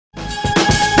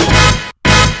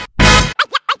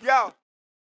go.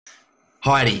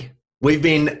 Heidi, we've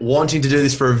been wanting to do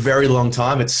this for a very long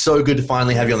time. It's so good to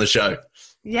finally have you on the show.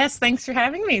 Yes, thanks for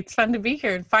having me. It's fun to be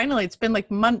here. And finally, it's been like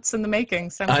months in the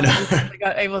making, so I'm glad we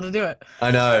got able to do it.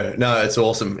 I know. No, it's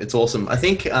awesome. It's awesome. I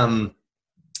think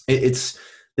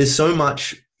there's so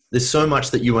much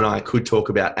that you and I could talk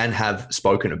about and have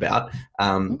spoken about,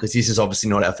 because this is obviously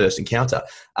not our first encounter.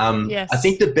 Yes. I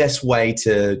think the best way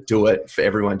to do it for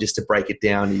everyone, just to break it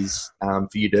down, is for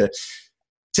you to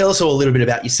tell us all a little bit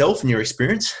about yourself and your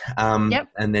experience, Yep.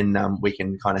 and then we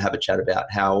can kind of have a chat about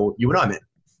how you and I met.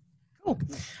 Cool.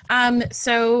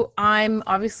 So I'm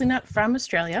obviously not from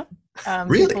Australia.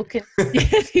 Really?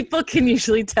 People can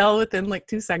usually tell within like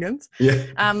 2 seconds.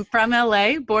 Yeah. From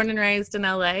LA, born and raised in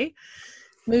LA.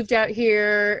 Moved out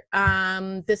here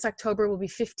this October will be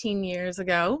 15 years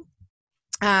ago.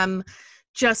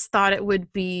 Just thought it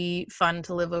would be fun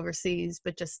to live overseas,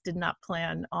 but just did not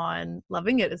plan on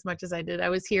loving it as much as I did. I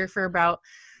was here for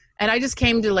and I just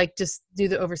came to like just do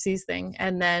the overseas thing,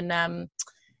 and then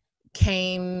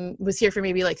was here for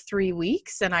maybe like 3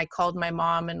 weeks, and I called my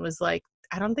mom and was like,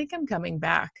 I don't think I'm coming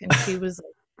back. And she was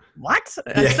like, what?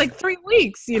 It's like 3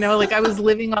 weeks, like I was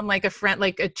living on like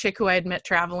a chick who I had met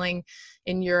traveling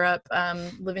in Europe,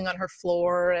 living on her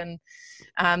floor. And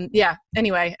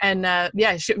anyway. And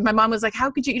my mom was like,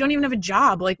 how could you don't even have a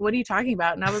job. Like, what are you talking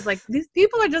about? And I was like, these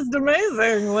people are just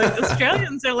amazing. Like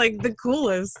Australians are like the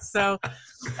coolest. So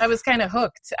I was kind of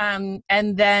hooked.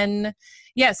 And then,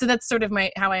 so that's sort of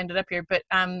how I ended up here. But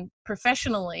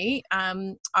professionally,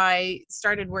 I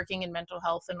started working in mental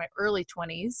health in my early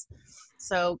 20s.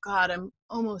 So God, I'm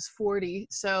almost 40.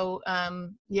 So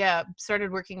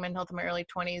started working in mental health in my early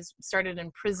 20s, started in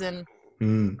prison,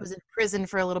 was in prison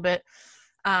for a little bit,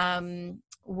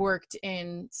 worked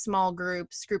in small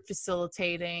groups, group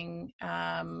facilitating,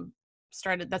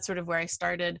 that's sort of where I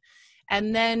started.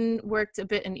 And then worked a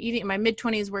bit in eating. In my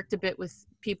mid-20s, worked a bit with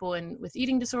people with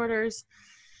eating disorders.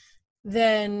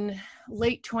 Then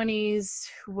late 20s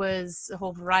was a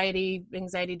whole variety,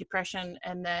 anxiety, depression.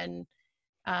 And then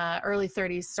early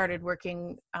 30s started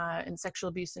working in sexual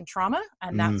abuse and trauma.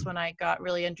 And that's when I got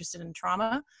really interested in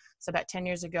trauma. So about 10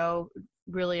 years ago,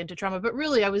 really into trauma. But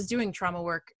really, I was doing trauma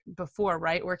work before,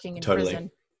 right? Working in prison.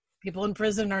 People in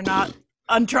prison are not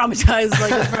untraumatized,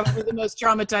 like it's probably the most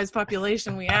traumatized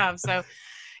population we have. So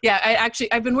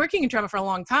I've been working in trauma for a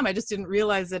long time. I just didn't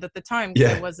realize it at the time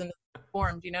because I wasn't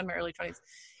informed, in my early 20s.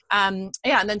 And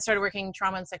then started working in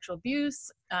trauma and sexual abuse,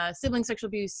 sibling sexual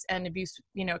abuse and abuse,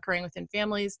 occurring within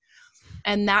families.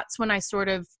 And that's when I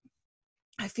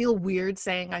feel weird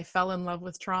saying I fell in love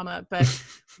with trauma, but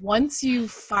once you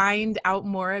find out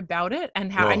more about it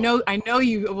and how I know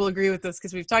you will agree with this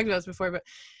because we've talked about this before, but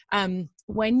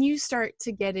when you start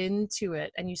to get into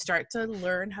it and you start to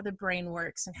learn how the brain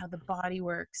works and how the body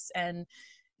works, and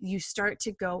you start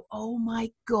to go, oh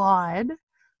my God,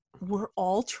 we're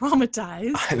all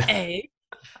traumatized, A,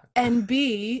 and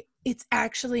B, it's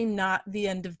actually not the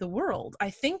end of the world.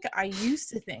 I used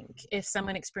to think if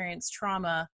someone experienced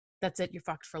trauma, that's it, you're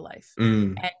fucked for life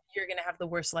and you're going to have the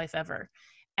worst life ever.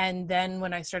 And then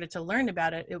when I started to learn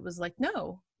about it, it was like,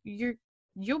 no,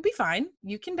 you'll be fine.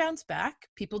 You can bounce back.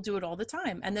 People do it all the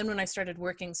time. And then when I started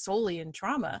working solely in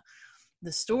trauma,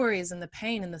 the stories and the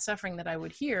pain and the suffering that I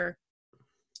would hear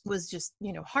was just,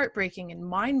 heartbreaking and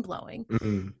mind-blowing.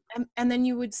 And then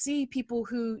you would see people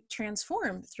who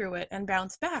transform through it and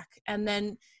bounce back. And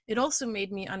then it also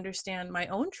made me understand my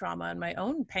own trauma and my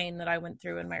own pain that I went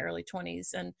through in my early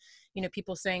 20s. And,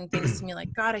 people saying things to me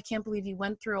like, God, I can't believe you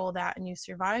went through all that and you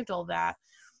survived all that.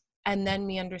 And then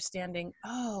me understanding,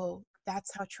 oh,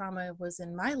 that's how trauma was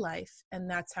in my life. And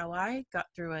that's how I got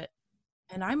through it.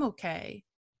 And I'm okay.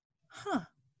 Huh.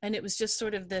 And it was just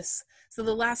sort of this. So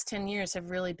the last 10 years have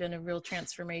really been a real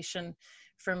transformation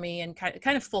for me, and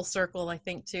kind of full circle, I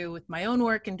think, too, with my own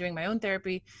work and doing my own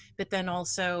therapy, but then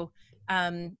also,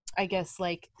 I guess,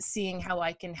 like seeing how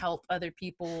I can help other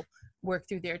people work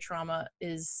through their trauma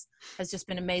has just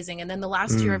been amazing. And then the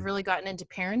last year I've really gotten into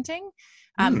parenting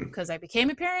because I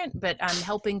became a parent, but I'm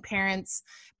helping parents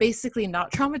basically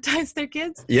not traumatize their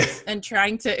kids and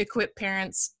trying to equip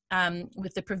parents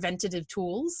with the preventative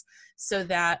tools so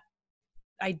that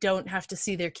I don't have to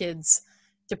see their kids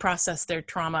to process their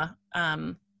trauma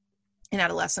in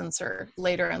adolescence or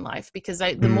later in life. Because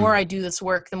the more I do this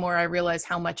work, the more I realize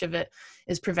how much of it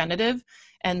is preventative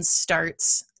and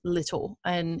starts little.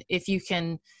 And if you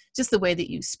can, just the way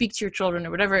that you speak to your children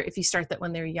or whatever, if you start that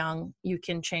when they're young, you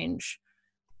can change,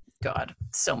 God,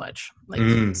 so much.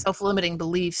 Like self-limiting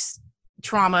beliefs,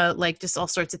 trauma, like just all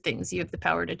sorts of things you have the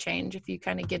power to change if you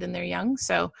kind of get in there young.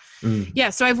 So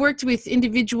so I've worked with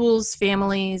individuals,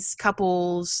 families,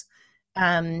 couples,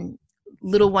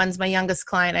 Little ones. My youngest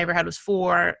client I ever had was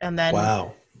 4. And then,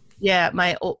 Wow. yeah,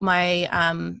 my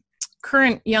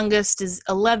current youngest is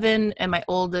 11 and my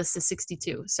oldest is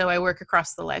 62. So I work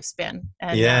across the lifespan.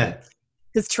 And Yeah.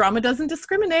 because trauma doesn't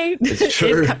discriminate. It's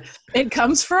true. It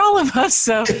comes for all of us.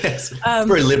 So Yes.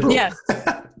 Very liberal. Yeah,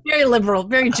 very liberal,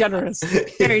 very generous,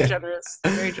 very generous,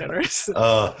 very generous.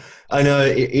 I know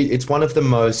it's one of the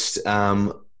most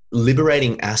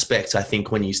liberating aspects, I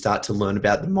think, when you start to learn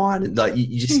about the mind. Like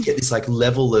you just get this like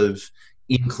level of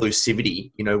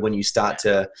inclusivity, you know, when you start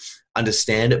to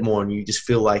understand it more, and you just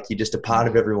feel like you're just a part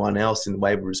of everyone else in the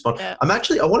way we respond. Yeah. I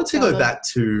wanted to go back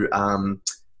to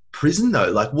prison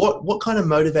though. Like what kind of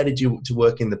motivated you to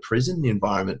work in the prison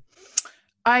environment?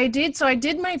 I did. So I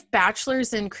did my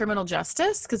bachelor's in criminal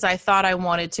justice because I thought I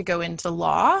wanted to go into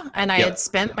law. And I had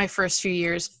spent my first few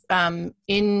years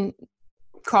in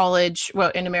college.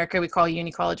 Well, in America, we call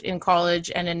uni college, in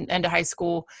college and into high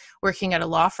school, working at a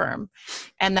law firm.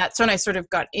 And that's when I sort of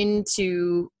got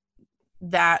into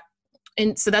that.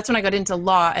 And so that's when I got into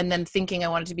law, and then thinking I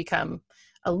wanted to become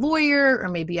a lawyer or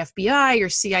maybe FBI or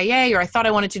CIA, or I thought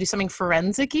I wanted to do something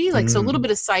forensic-y, like so a little bit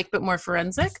of psych, but more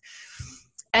forensic.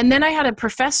 And then I had a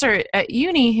professor at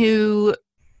uni who,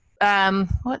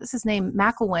 what is his name?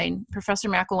 Professor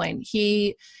McElwain.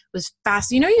 He was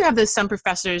fast. You know, you have those some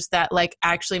professors that like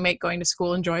actually make going to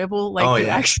school enjoyable. Like you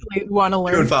actually want to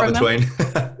learn from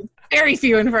them. Very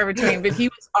few and far between, but he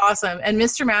was awesome. And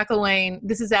Mr. McElwain,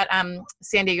 this is at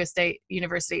San Diego State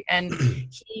University, and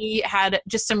he had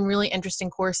just some really interesting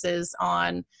courses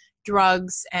on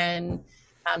drugs and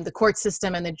the court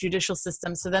system and the judicial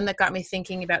system. So then that got me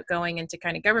thinking about going into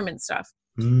kind of government stuff.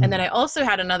 And then I also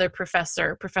had another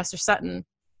professor, Professor Sutton,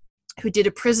 who did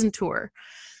a prison tour.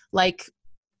 Like,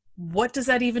 what does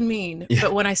that even mean? Yeah.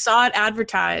 But when I saw it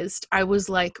advertised, I was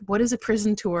like, what is a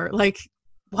prison tour? Like,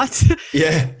 what?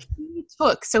 Yeah. He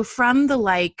took, so from the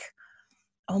like,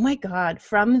 oh my God,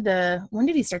 from the, when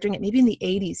did he start doing it? Maybe in the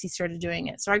 80s he started doing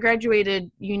it. So I graduated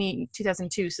uni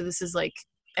 2002. So this is like,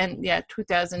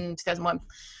 2000, 2001.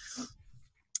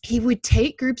 He would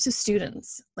take groups of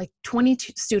students, like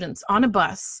 22 students on a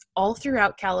bus all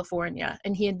throughout California.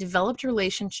 And he had developed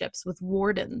relationships with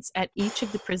wardens at each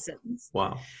of the prisons.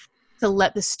 Wow. To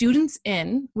let the students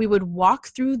in. We would walk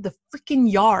through the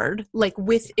freaking yard, like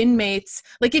with inmates.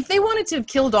 Like if they wanted to have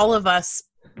killed all of us,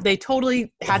 they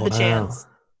totally had the chance.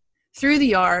 Through the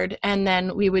yard, and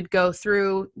then we would go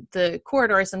through the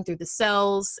corridors and through the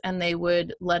cells, and they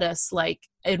would let us, like,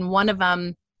 in one of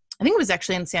them, I think it was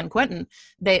actually in San Quentin,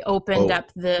 they opened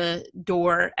up the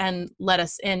door and let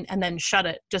us in and then shut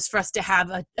it, just for us to have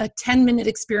a 10-minute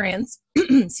experience,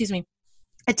 excuse me,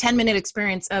 a 10-minute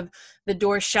experience of the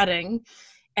door shutting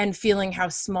and feeling how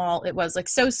small it was. Like,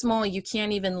 so small you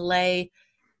can't even lay,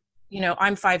 you know,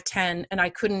 I'm 5'10", and I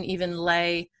couldn't even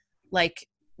lay, like,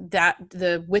 that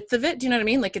the width of it, do you know what I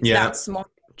mean? Like it's that small.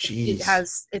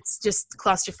 Jeez. It's just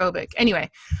claustrophobic anyway.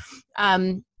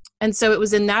 And so it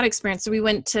was in that experience. So we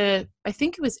went to, I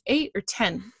think it was 8 or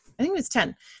 10. I think it was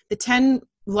 10, the 10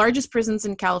 largest prisons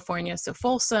in California. So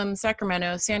Folsom,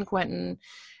 Sacramento, San Quentin,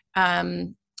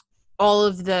 all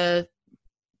of the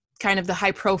kind of the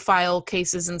high profile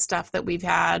cases and stuff that we've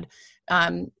had.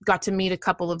 Got to meet a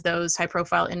couple of those high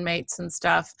profile inmates and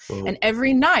stuff. Whoa. And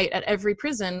every night at every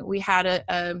prison, we had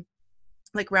a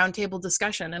like roundtable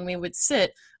discussion, and we would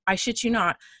sit, I shit you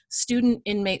not, student,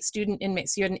 inmate. So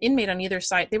you had an inmate on either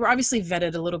side. They were obviously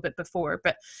vetted a little bit before,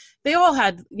 but they all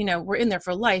had, you know, were in there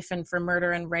for life and for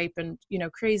murder and rape and, you know,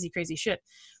 crazy, crazy shit.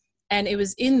 And it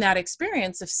was in that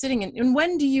experience of sitting in, and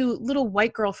when do you, little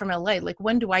white girl from LA, like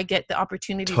when do I get the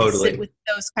opportunity to sit with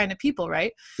those kind of people,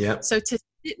 right? Yeah. So to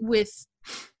sit with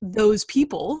those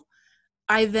people,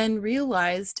 I then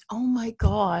realized, oh my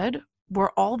God,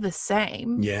 we're all the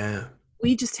same. Yeah.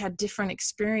 We just had different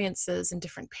experiences and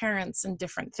different parents and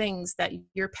different things, that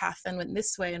your path then went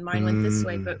this way and mine went this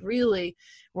way, but really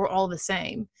we're all the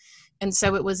same. And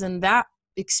so it was in that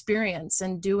experience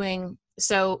and doing,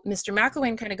 so Mr.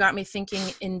 McElwain kind of got me thinking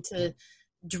into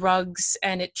drugs,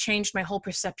 and it changed my whole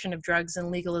perception of drugs and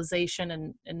legalization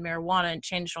and marijuana, and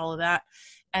changed all of that.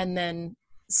 And then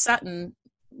Sutton,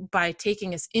 by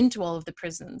taking us into all of the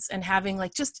prisons and having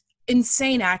like just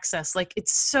insane access, like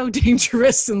it's so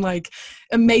dangerous and like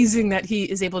amazing that he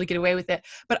is able to get away with it.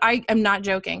 But I am not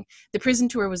joking. The prison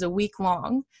tour was a week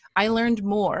long. I learned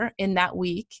more in that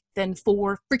week than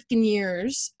 4 freaking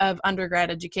years of undergrad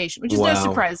education, which is no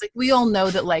surprise. Like we all know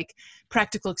that, like,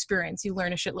 practical experience, you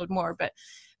learn a shitload more. But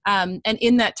and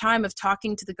in that time of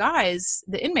talking to the guys,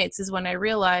 the inmates, is when I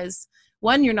realized,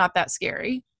 one, you're not that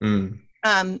scary.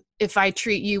 If I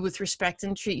treat you with respect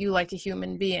and treat you like a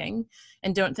human being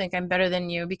and don't think I'm better than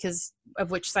you because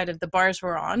of which side of the bars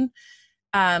we're on,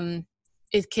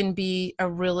 it can be a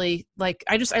really, like,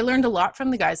 I learned a lot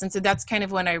from the guys. And so that's kind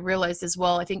of when I realized as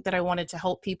well, I think that I wanted to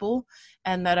help people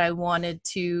and that I wanted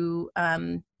to,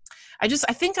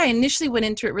 I think I initially went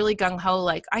into it really gung-ho,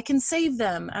 like I can save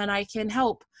them and I can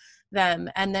help them.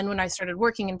 And then when I started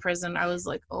working in prison, I was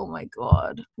like, oh my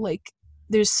God, like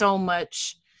there's so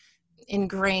much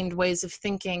ingrained ways of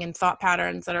thinking and thought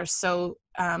patterns that are so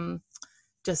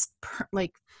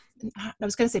like, I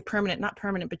was going to say permanent, not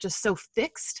permanent, but just so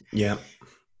fixed. Yeah.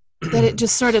 That it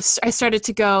just sort of, I started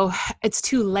to go, it's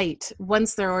too late.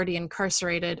 Once they're already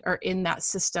incarcerated or in that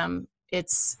system,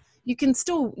 you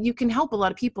can help a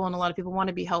lot of people and a lot of people want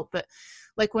to be helped. But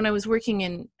like when I was working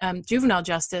in juvenile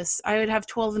justice, I would have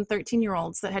 12 and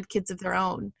 13-year-olds that had kids of their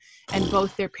own, and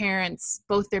both their parents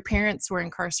were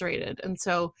incarcerated. And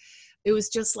so it was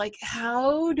just like,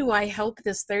 how do I help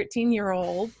this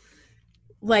 13-year-old?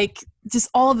 Like just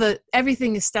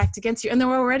everything is stacked against you and they're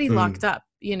already locked up,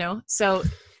 So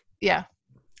yeah.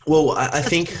 Well, I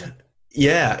think,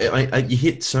 yeah, you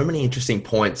hit so many interesting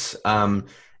points.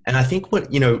 And I think one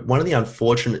of the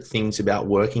unfortunate things about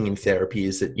working in therapy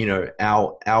is that,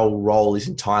 our role is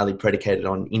entirely predicated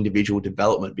on individual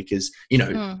development because, to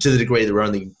the degree that we're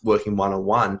only working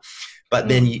one-on-one. But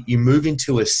then you move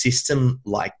into a system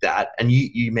like that, and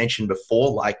you mentioned before,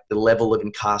 like the level of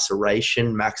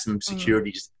incarceration, maximum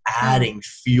security, just adding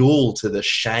fuel to the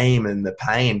shame and the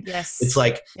pain. Yes. It's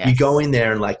like you go in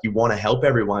there and like you want to help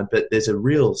everyone, but there's a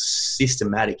real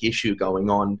systematic issue going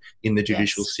on in the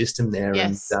judicial system there,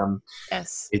 and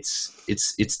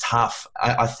it's tough.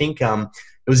 I think it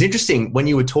was interesting when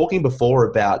you were talking before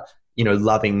about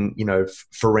loving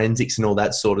forensics and all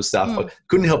that sort of stuff. I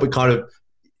couldn't help but kind of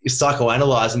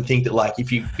psychoanalyze and think that like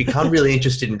if you become really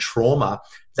interested in trauma,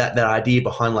 that idea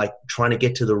behind like trying to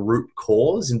get to the root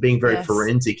cause and being very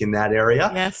forensic in that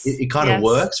area, it kind of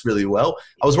works really well.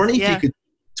 I was wondering if you could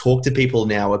talk to people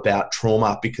now about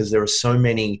trauma, because there are so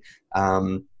many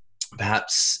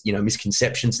perhaps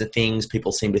misconceptions and things.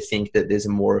 People seem to think that there's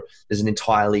an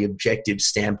entirely objective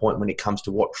standpoint when it comes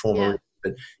to what trauma is.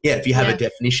 But if you have a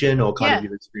definition or kind of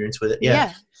your experience with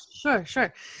it. Sure.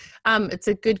 It's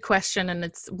a good question, and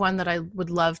it's one that I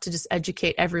would love to just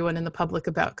educate everyone in the public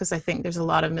about, because I think there's a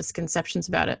lot of misconceptions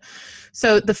about it.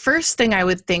 So the first thing I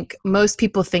would think most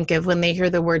people think of when they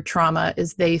hear the word trauma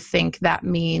is they think that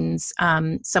means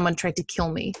someone tried to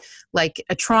kill me. Like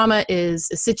a trauma is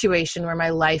a situation where my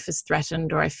life is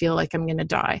threatened or I feel like I'm going to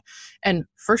die. And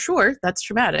for sure, that's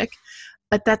traumatic,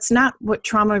 but that's not what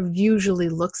trauma usually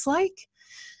looks like.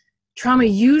 Trauma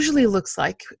usually looks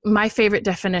like, my favorite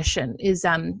definition is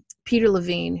Peter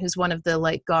Levine, who's one of the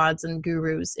like gods and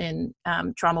gurus in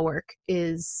trauma work,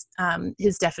 is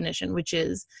his definition, which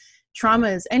is trauma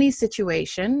is any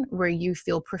situation where you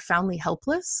feel profoundly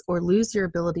helpless or lose your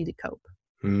ability to cope.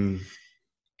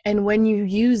 And when you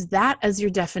use that as your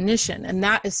definition, and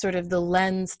that is sort of the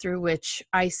lens through which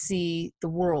I see the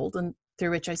world and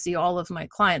through which I see all of my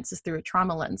clients, is through a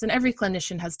trauma lens. And every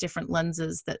clinician has different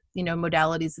lenses that,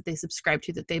 modalities that they subscribe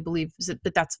to that they believe,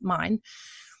 but that's mine.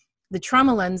 The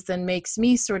trauma lens then makes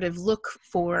me sort of look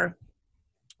for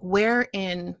where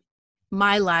in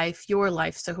my life, your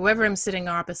life, so whoever I'm sitting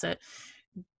opposite,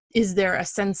 is there a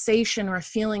sensation or a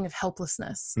feeling of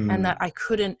helplessness and that I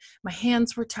couldn't, my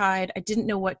hands were tied, I didn't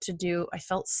know what to do, I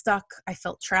felt stuck, I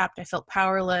felt trapped, I felt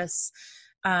powerless.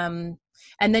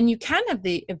 And then you can have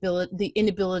the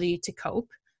inability to cope.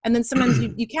 And then sometimes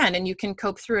you can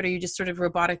cope through it, or you just sort of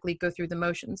robotically go through the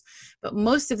motions. But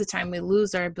most of the time we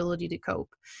lose our ability to cope.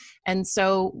 And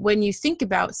so when you think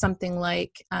about something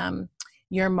like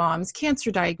your mom's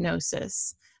cancer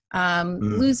diagnosis,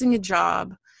 losing a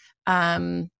job,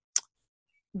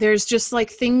 there's just like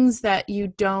things that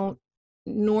you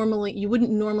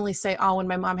wouldn't normally say, oh, when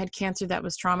my mom had cancer, that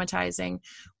was traumatizing.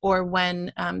 Or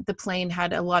when the plane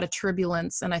had a lot of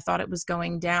turbulence and I thought it was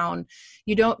going down.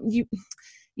 You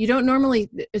don't normally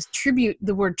attribute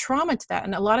the word trauma to that.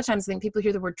 And a lot of times I think people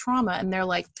hear the word trauma and they're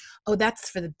like, oh, that's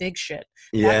for the big shit.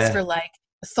 That's for like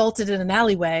assaulted in an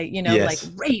alleyway, like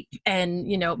rape and,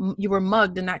 you were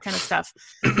mugged and that kind of stuff.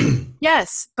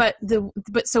 Yes. But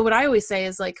so what I always say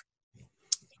is like,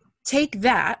 take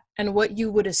that and what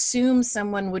you would assume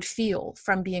someone would feel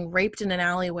from being raped in an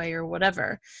alleyway or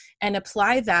whatever, and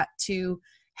apply that to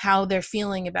how they're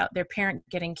feeling about their parent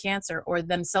getting cancer or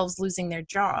themselves losing their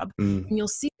job. And you'll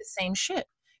see the same shit,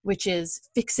 which is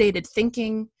fixated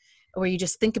thinking, where you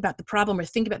just think about the problem or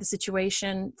think about the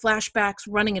situation, flashbacks,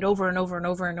 running it over and over and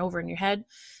over and over in your head,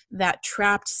 that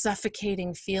trapped,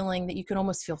 suffocating feeling that you can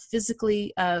almost feel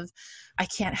physically of, I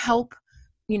can't help,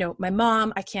 my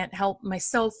mom, I can't help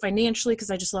myself financially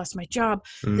because I just lost my job.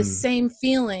 The same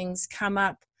feelings come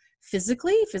up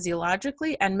physically,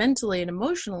 physiologically, and mentally and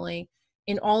emotionally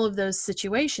in all of those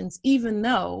situations, even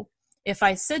though if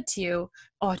I said to you,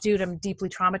 oh, dude, I'm deeply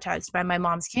traumatized by my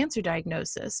mom's cancer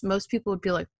diagnosis, most people would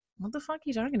be like, what the fuck are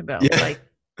you talking about? Yeah. Like,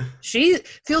 she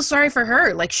feels sorry for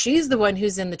her. Like, she's the one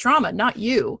who's in the trauma, not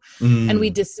you. And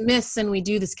we dismiss and we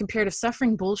do this comparative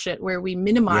suffering bullshit where we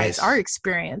minimize our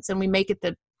experience and we make it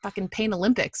the fucking pain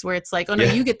Olympics, where it's like, oh no,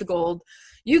 you get the gold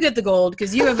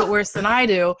because you have it worse than I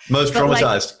do. Most but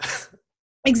traumatized. Like,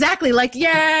 exactly. Like,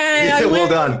 yeah, well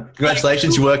done.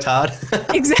 Congratulations. You worked hard.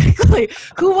 Exactly.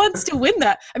 Who wants to win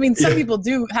that? I mean, some people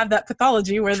do have that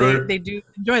pathology where they do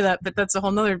enjoy that, but that's a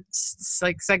whole nother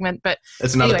segment. But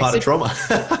that's another part of trauma.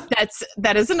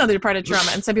 that is another part of trauma.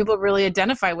 And some people really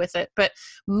identify with it. But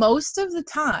most of the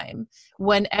time,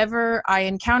 whenever I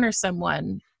encounter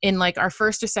someone in like our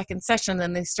first or second session,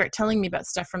 then they start telling me about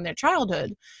stuff from their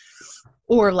childhood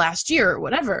or last year or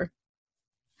whatever,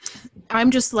 I'm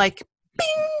just like, bing,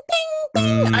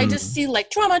 bing, bing. I just see like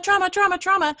trauma.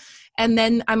 And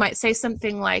then I might say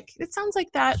something like, it sounds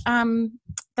like that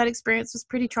experience was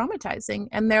pretty traumatizing.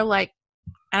 And they're like,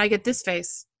 and I get this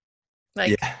face.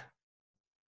 Like,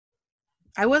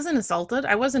 I wasn't assaulted.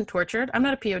 I wasn't tortured. I'm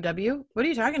not a POW. What are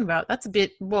you talking about? That's a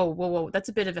bit, whoa. That's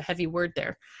a bit of a heavy word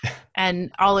there.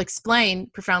 And I'll explain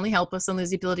profoundly helpless and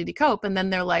lose the ability to cope. And then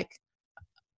they're like,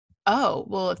 oh,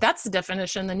 well, if that's the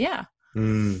definition, then yeah.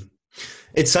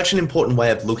 It's such an important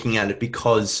way of looking at it,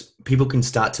 because people can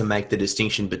start to make the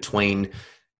distinction between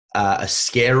a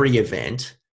scary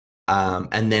event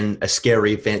and then a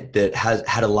scary event that has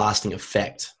had a lasting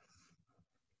effect.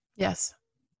 Yes.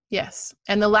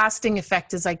 And the lasting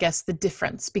effect is, I guess, the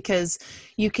difference, because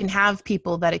you can have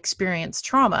people that experience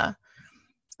trauma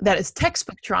that is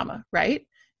textbook trauma, right?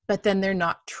 But then they're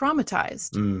not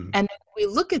traumatized. And then we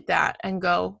look at that and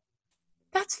go,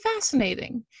 that's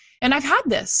fascinating. And I've had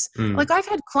this. Like, I've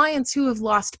had clients who have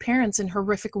lost parents in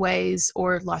horrific ways,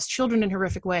 or lost children in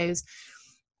horrific ways,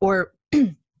 or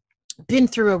been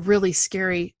through a really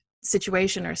scary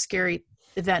situation or a scary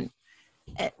event,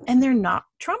 and they're not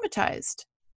traumatized.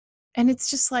 And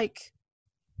it's just like,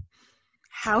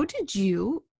 how did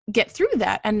you get through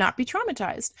that and not be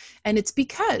traumatized? And it's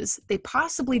because they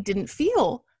possibly didn't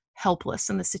feel helpless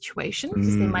in the situation,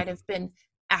 because they might have been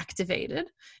activated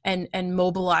and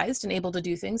mobilized and able to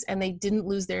do things, and they didn't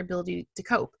lose their ability to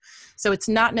cope. So it's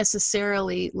not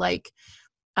necessarily like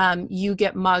you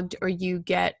get mugged or you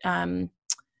get in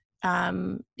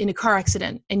a car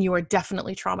accident and you are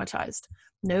definitely traumatized.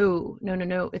 No,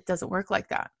 it doesn't work like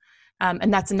that.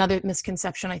 And that's another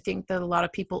misconception, I think, that a lot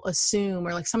of people assume,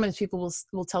 or like sometimes people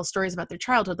will tell stories about their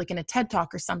childhood, like in a TED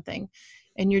Talk or something,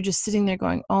 and you're just sitting there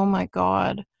going, oh my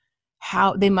God,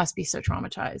 how they must be so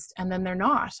traumatized. And then they're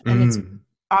not. And it's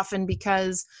often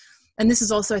because, and this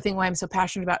is also, I think, why I'm so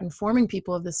passionate about informing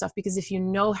people of this stuff, because if you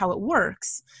know how it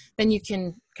works, then you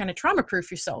can kind of trauma-proof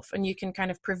yourself and you can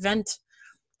kind of prevent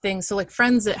things. So like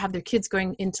friends that have their kids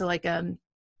going into like a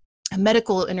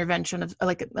medical intervention of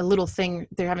like a little thing,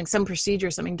 they're having some procedure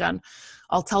or something done,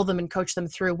 I'll tell them and coach them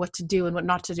through what to do and what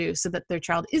not to do so that their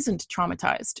child isn't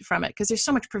traumatized from it. Because there's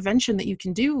so much prevention that you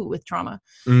can do with trauma.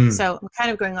 So I'm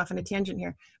kind of going off on a tangent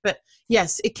here, but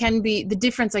yes, it can be. The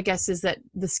difference, I guess, is that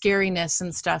the scariness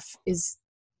and stuff is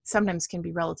sometimes can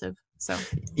be relative. So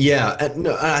yeah,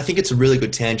 no, I think it's a really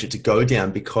good tangent to go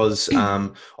down, because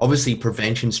obviously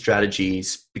prevention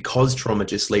strategies, because trauma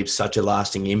just leaves such a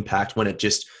lasting impact when it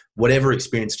just, whatever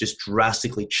experience just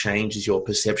drastically changes your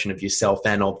perception of yourself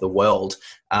and of the world.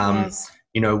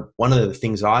 You know, one of the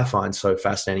things I find so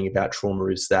fascinating about trauma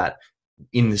is that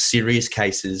in the serious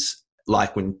cases,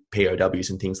 like when POWs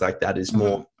and things like that, is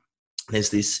more, there's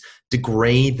this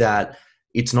degree that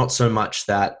it's not so much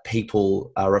that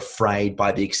people are afraid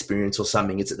by the experience or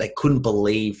something. It's that they couldn't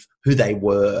believe who they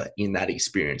were in that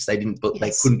experience. They didn't,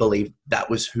 they couldn't believe that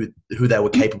was who they were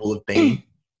capable of being,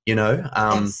 you know?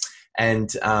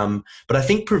 But I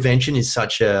think prevention is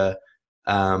such a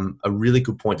really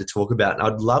good point to talk about. And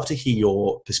I'd love to hear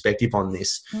your perspective on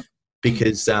this,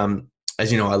 because,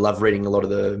 as you know, I love reading a lot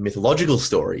of the mythological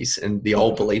stories and the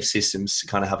old belief systems to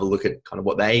kind of have a look at kind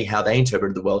of how they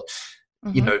interpreted the world.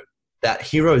 You know, that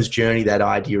hero's journey, that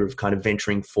idea of kind of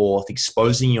venturing forth,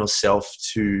 exposing yourself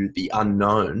to the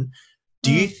unknown.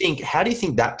 How do you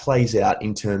think that plays out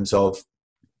in terms of,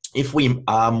 if we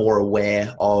are more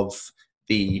aware of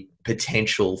the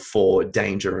potential for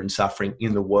danger and suffering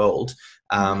in the world.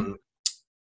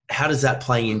 How does that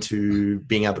play into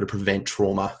being able to prevent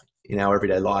trauma in our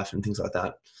everyday life and things like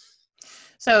that?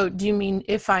 So do you mean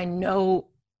if I know,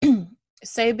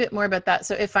 say a bit more about that.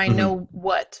 So if I know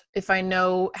if I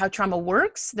know how trauma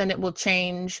works, then it will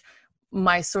change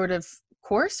my sort of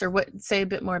course, or what? Say a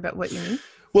bit more about what you mean.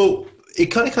 Well, it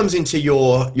kind of comes into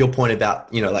your point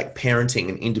about, like parenting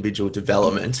and individual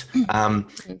development.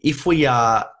 If we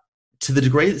are, to the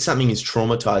degree that something is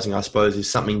traumatizing, I suppose, is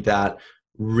something that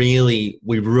really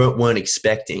we weren't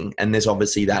expecting. And there's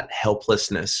obviously that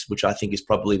helplessness, which I think is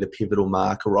probably the pivotal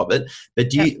marker of it.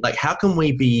 But how can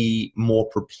we be more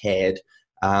prepared?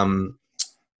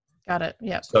 Got it.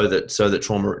 Yeah. So that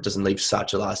trauma doesn't leave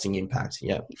such a lasting impact.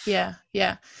 Yeah. Yeah.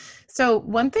 Yeah. So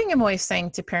one thing I'm always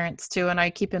saying to parents too, and I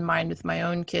keep in mind with my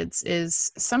own kids,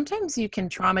 is sometimes you can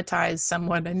traumatize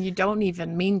someone and you don't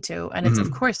even mean to. And it's,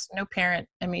 of course, no parent,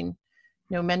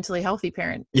 no mentally healthy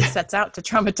parent sets out to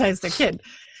traumatize their kid.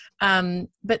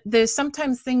 But there's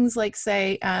sometimes things like,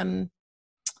 say,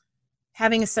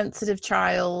 having a sensitive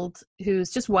child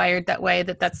who's just wired that way,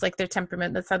 that's like their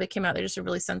temperament. That's how they came out. They're just a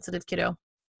really sensitive kiddo.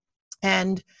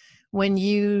 And when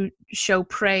you show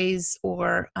praise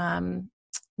or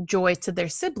joy to their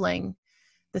sibling,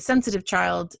 the sensitive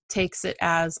child takes it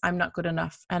as, I'm not good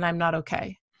enough and I'm not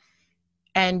okay.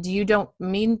 And you don't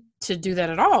mean to do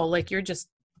that at all. Like, you're just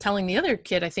telling the other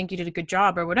kid, I think you did a good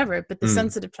job or whatever. But the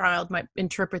sensitive child might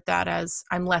interpret that as,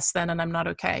 I'm less than and I'm not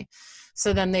okay.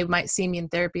 So then they might see me in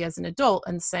therapy as an adult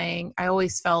and saying, I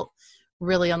always felt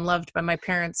really unloved by my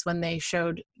parents when they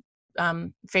showed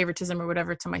favoritism or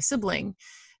whatever to my sibling.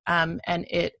 And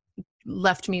it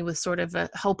left me with sort of a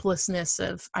helplessness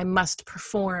of, I must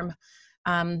perform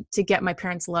to get my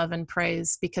parents' love and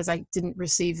praise because I didn't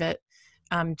receive it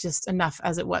just enough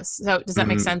as it was. So does that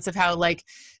make sense of how, like,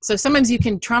 so sometimes you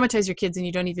can traumatize your kids and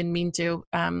you don't even mean to,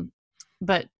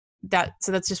 but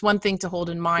that's just one thing to hold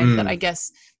in mind, that I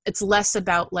guess it's less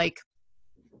about like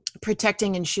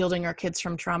protecting and shielding our kids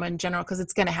from trauma in general, because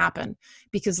it's going to happen,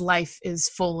 because life is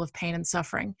full of pain and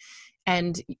suffering.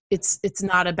 And it's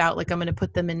not about like, I'm going to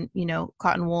put them in,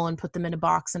 cotton wool and put them in a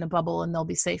box in a bubble and they'll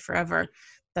be safe forever.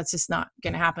 That's just not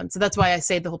going to happen. So that's why I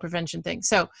say the whole prevention thing.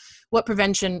 So what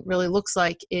prevention really looks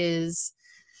like is,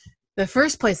 the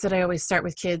first place that I always start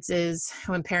with kids is,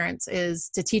 when parents, is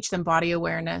to teach them body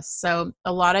awareness. So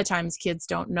a lot of times kids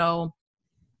don't know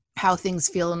how things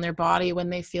feel in their body when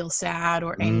they feel sad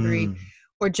or angry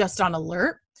or just on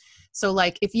alert. So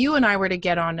like, if you and I were to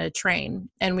get on a train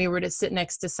and we were to sit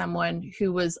next to someone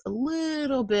who was a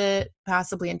little bit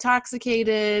possibly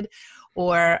intoxicated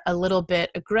or a little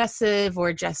bit aggressive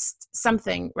or just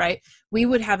something, right? We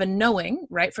would have a knowing,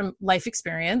 right, from life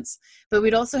experience, but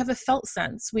we'd also have a felt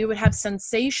sense. We would have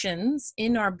sensations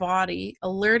in our body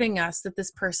alerting us that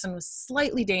this person was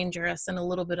slightly dangerous and a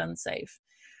little bit unsafe.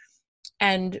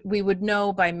 And we would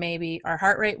know by, maybe our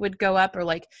heart rate would go up, or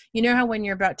like, how when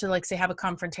you're about to, like, say, have a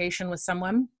confrontation with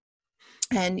someone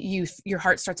and your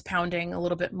heart starts pounding a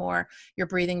little bit more, your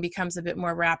breathing becomes a bit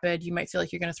more rapid, you might feel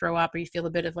like you're going to throw up, or you feel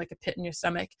a bit of like a pit in your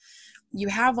stomach. You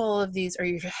have all of these, or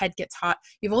your head gets hot.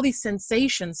 You have all these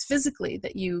sensations physically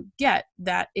that you get,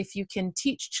 that if you can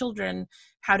teach children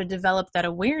how to develop that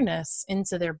awareness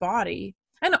into their body,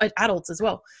 and adults as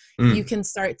well, you can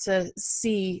start to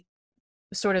see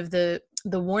sort of the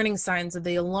warning signs of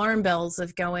the alarm bells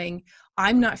of going,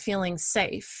 I'm not feeling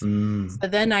safe. So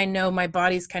then I know my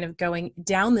body's kind of going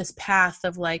down this path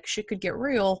of like, shit could get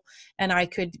real and I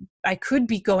could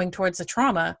be going towards a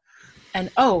trauma,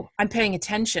 and I'm paying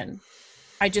attention.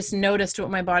 I just noticed what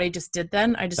my body just did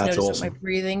then. I just That's noticed awesome. what my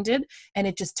breathing did, and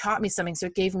it just taught me something. So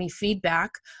it gave me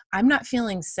feedback. I'm not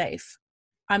feeling safe.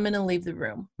 I'm going to leave the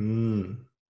room.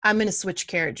 I'm going to switch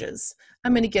carriages.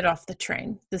 I'm going to get off the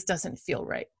train. This doesn't feel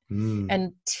right.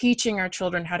 And teaching our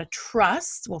children how to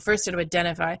trust, well, first how to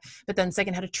identify, but then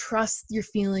second, how to trust your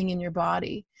feeling in your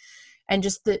body, and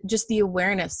just the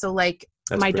awareness. So like,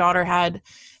 my daughter had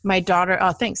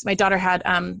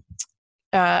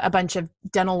a bunch of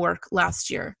dental work last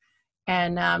year.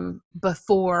 And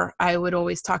before, I would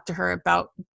always talk to her about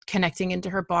connecting into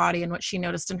her body and what she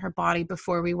noticed in her body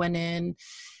before we went in.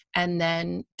 And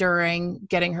then during,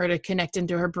 getting her to connect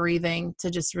into her breathing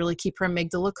to just really keep her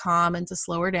amygdala calm and to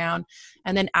slow her down.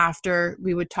 And then after,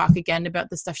 we would talk again about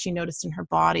the stuff she noticed in her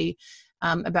body,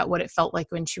 about what it felt like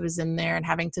when she was in there and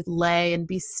having to lay and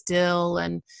be still,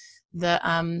 and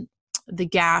the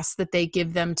gas that they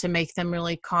give them to make them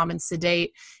really calm and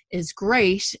sedate is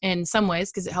great in some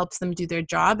ways because it helps them do their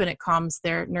job and it calms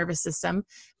their nervous system,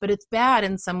 but it's bad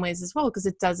in some ways as well because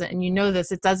it doesn't, and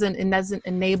it doesn't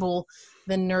enable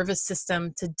the nervous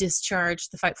system to discharge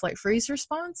the fight, flight, freeze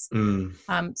response.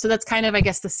 Mm. So that's kind of, I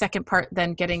guess, the second part,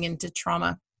 then getting into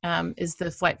trauma, is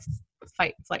the fight,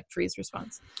 flight, freeze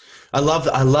response. I love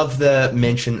the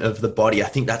mention of the body. I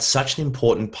think that's such an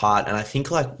important part. And I think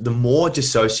like the more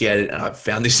dissociated, and I've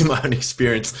found this in my own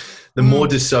experience, the more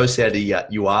dissociated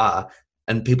you are,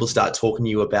 and people start talking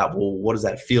to you about, well, what does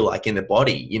that feel like in the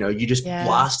body? You know, you just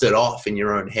blast it off in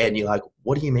your own head and you're like,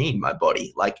 what do you mean my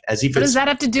body? Like as if what does that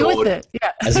have to do with it?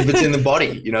 Yeah. As if it's in the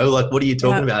body, you know, like what are you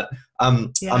talking about?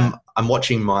 I'm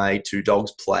watching my two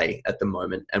dogs play at the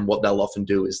moment, and what they'll often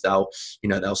do is they'll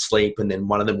sleep, and then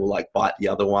one of them will like bite the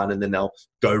other one, and then they'll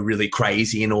go really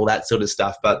crazy and all that sort of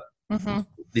stuff. But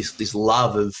this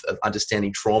love of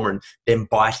understanding trauma and them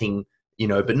biting, you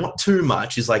know, but not too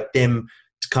much, is like them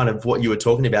kind of what you were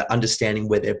talking about, understanding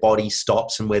where their body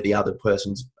stops and where the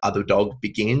other dog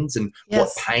begins, and what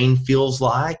pain feels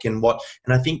like, and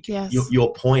I think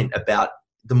your point about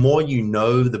the more you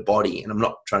know the body, and I'm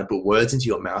not trying to put words into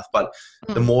your mouth, but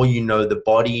the more you know the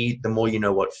body, the more you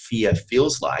know what fear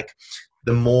feels like,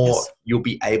 the more you'll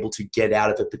be able to get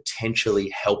out of a potentially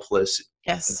helpless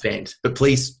event. But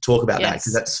please talk about that,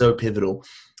 because that's so pivotal.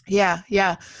 Yeah.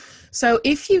 So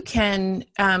if you can,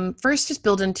 first just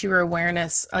build into your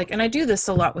awareness, and I do this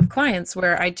a lot with clients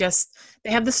where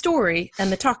they have the story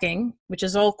and the talking, which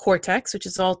is all cortex, which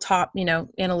is all top,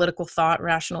 analytical thought,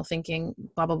 rational thinking,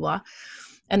 blah, blah, blah.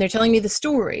 And they're telling me the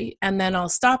story, and then I'll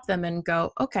stop them and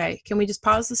go, okay, can we just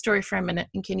pause the story for a minute?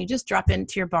 And can you just drop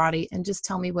into your body and just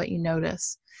tell me what you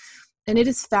notice? And it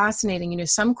is fascinating.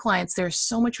 Some clients, there's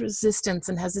so much resistance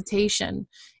and hesitation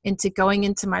into going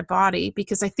into my body,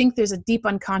 because I think there's a deep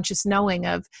unconscious knowing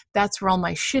of that's where all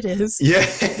my shit is. Yeah.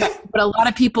 But a lot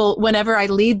of people, whenever I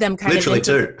lead them literally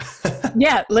too.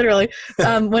 Yeah, literally.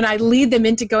 When I lead them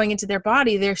into going into their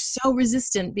body, they're so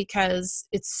resistant because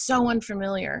it's so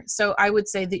unfamiliar. So I would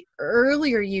say the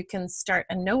earlier you can start,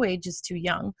 and no age is too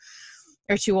young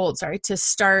or too old, to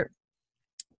start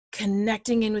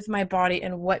connecting in with my body,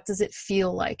 and what does it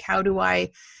feel like?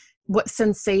 What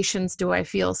sensations do I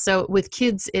feel? So with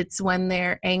kids, it's when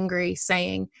they're angry,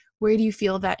 saying, where do you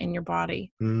feel that in your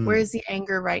body? Where is the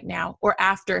anger right now? Or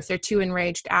after, if they're too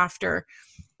enraged, after,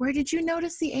 where did you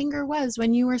notice the anger was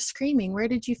when you were screaming? Where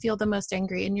did you feel the most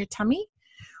angry? In your tummy?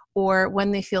 Or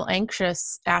when they feel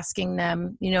anxious, asking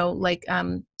them,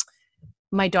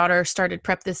 my daughter started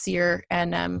prep this year,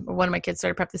 and one of my kids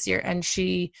started prep this year, and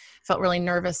she felt really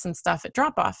nervous and stuff at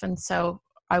drop off. And so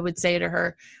I would say to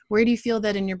her, where do you feel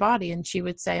that in your body? And she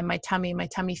would say, my tummy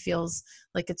feels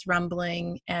like it's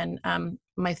rumbling, and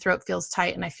my throat feels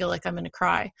tight, and I feel like I'm going to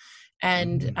cry.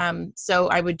 And so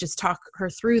I would just talk her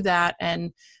through that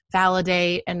and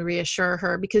validate and reassure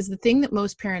her, because the thing that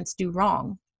most parents do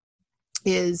wrong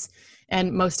is,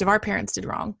 and most of our parents did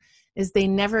wrong, is they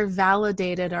never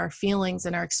validated our feelings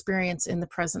and our experience in the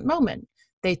present moment.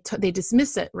 They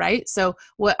dismiss it, right? So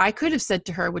what I could have said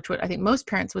to her, which I think most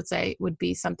parents would say, would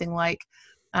be something like,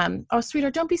 oh,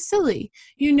 sweetheart, don't be silly.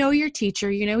 You know your teacher,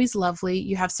 he's lovely.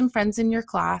 You have some friends in your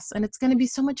class, and it's going to be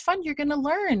so much fun. You're going to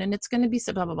learn, and it's going to be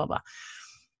so blah, blah, blah, blah.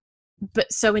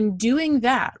 But so in doing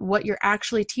that, what you're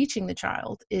actually teaching the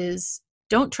child is,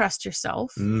 don't trust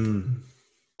yourself.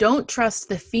 Don't trust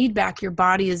the feedback your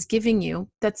body is giving you.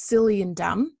 That's silly and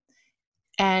dumb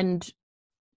and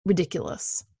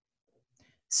ridiculous.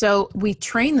 So we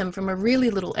train them from a really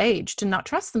little age to not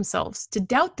trust themselves, to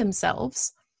doubt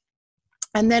themselves.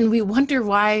 And then we wonder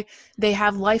why they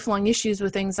have lifelong issues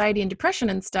with anxiety and depression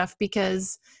and stuff,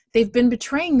 because they've been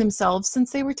betraying themselves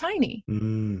since they were tiny.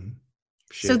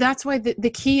 So that's why the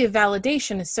key of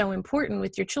validation is so important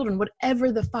with your children.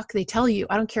 Whatever the fuck they tell you,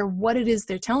 I don't care what it is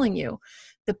they're telling you.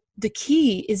 The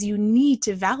key is you need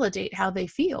to validate how they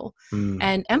feel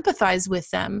and empathize with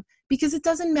them, because it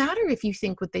doesn't matter if you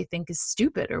think what they think is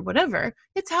stupid or whatever.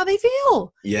 It's how they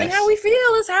feel. Yes. And how we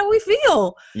feel is how we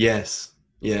feel. Yes.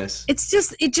 It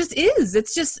just is.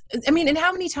 It's just, and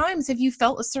how many times have you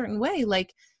felt a certain way,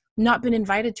 like not been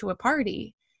invited to a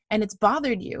party, and it's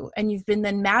bothered you, and you've been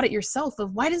then mad at yourself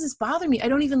of, why does this bother me? I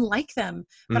don't even like them,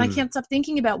 but I can't stop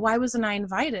thinking about, why wasn't I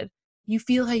invited? You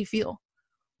feel how you feel.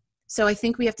 So I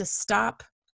think we have to stop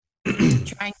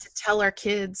trying to tell our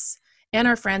kids and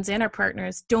our friends and our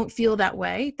partners, don't feel that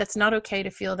way. That's not okay to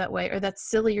feel that way, or that's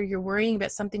silly, or you're worrying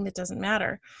about something that doesn't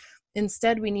matter.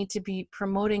 Instead, we need to be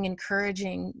promoting,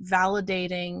 encouraging,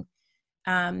 validating.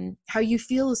 How you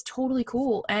feel is totally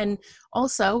cool. And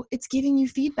also, it's giving you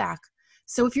feedback.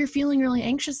 So if you're feeling really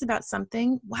anxious about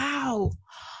something, wow,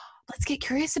 let's get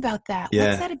curious about that. Yeah.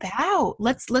 What's that about?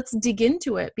 Let's dig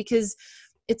into it, because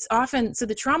it's often, so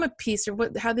the trauma piece, or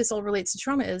how this all relates to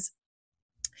trauma is,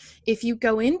 If you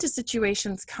go into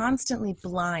situations constantly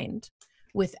blind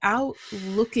without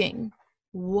looking,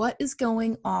 what is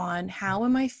going on? How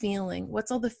am I feeling?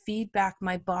 What's all the feedback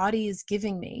my body is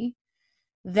giving me?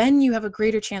 Then you have a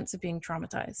greater chance of being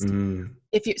traumatized.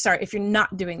 If you're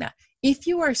not doing that. If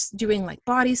you are doing like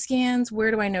body scans, where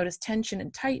do I notice tension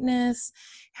and tightness?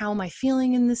 How am I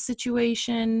feeling in this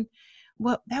situation?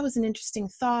 Well, that was an interesting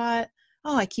thought.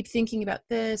 Oh, I keep thinking about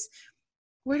this.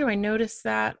 Where do I notice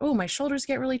that? Oh, my shoulders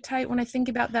get really tight when I think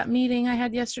about that meeting I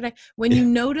had yesterday. When you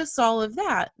notice all of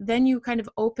that, then you kind of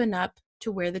open up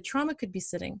to where the trauma could be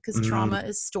sitting, because trauma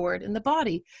is stored in the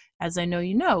body, as I know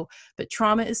you know, but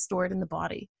trauma is stored in the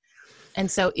body.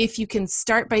 And so if you can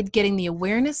start by getting the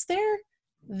awareness there,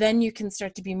 then you can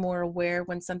start to be more aware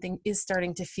when something is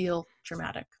starting to feel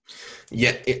traumatic.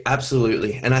 Yeah,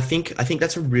 absolutely. And I think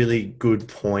that's a really good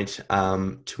point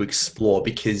to explore,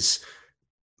 because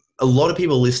a lot of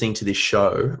people listening to this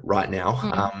show right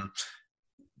now,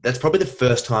 that's probably the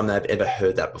first time they've ever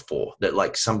heard that before, that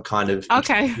like some kind of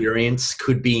experience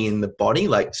could be in the body.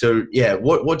 Like, so yeah,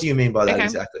 what do you mean by that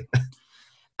exactly?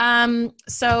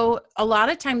 So a lot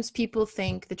of times people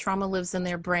think the trauma lives in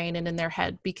their brain and in their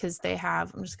head because they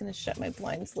have, I'm just going to shut my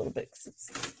blinds a little bit because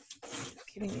it's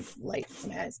giving me light in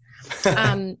my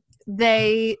eyes.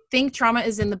 They think trauma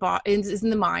is in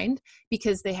the mind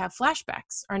because they have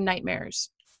flashbacks or nightmares,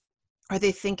 or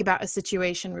they think about a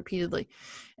situation repeatedly.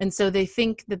 And so they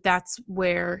think that that's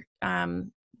where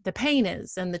the pain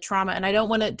is and the trauma. And I don't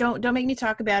want to, don't make me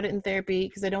talk about it in therapy,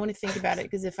 because I don't want to think about it,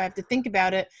 because if I have to think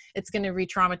about it, it's going to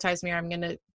re-traumatize me, or I'm going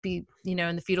to be,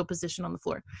 in the fetal position on the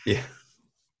floor. Yeah.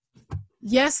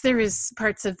 Yes, there is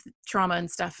parts of trauma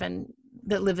and stuff and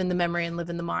that live in the memory and live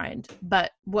in the mind.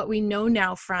 But what we know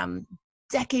now from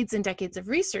decades and decades of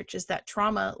research is that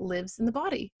trauma lives in the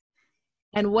body.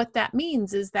 And what that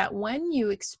means is that when you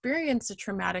experience a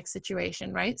traumatic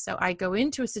situation, right? So I go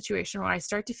into a situation where I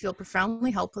start to feel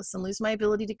profoundly helpless and lose my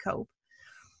ability to cope.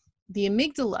 The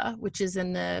amygdala, which is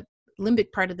in the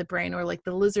limbic part of the brain, or like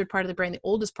the lizard part of the brain, the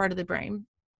oldest part of the brain,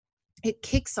 it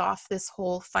kicks off this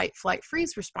whole fight, flight,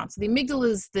 freeze response. The amygdala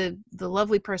is the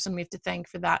lovely person we have to thank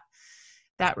for that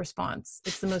response.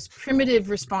 It's the most primitive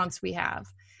response we have,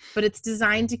 but it's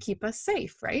designed to keep us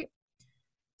safe, right?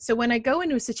 So when I go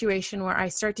into a situation where I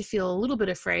start to feel a little bit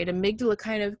afraid, amygdala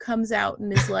kind of comes out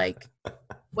and is like,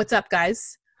 what's up,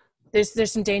 guys?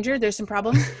 There's some danger. There's some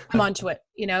problem. I'm onto it,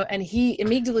 and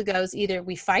amygdala goes, either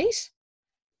we fight,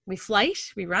 we flight,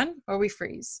 we run, or we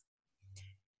freeze.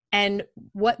 And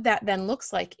what that then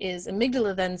looks like is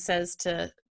amygdala then says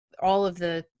to all of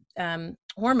the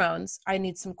hormones, I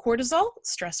need some cortisol,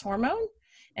 stress hormone,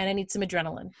 and I need some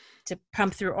adrenaline to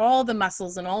pump through all the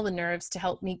muscles and all the nerves to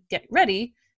help me get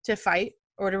ready to fight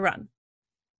or to run.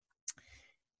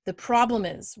 The problem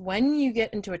is when you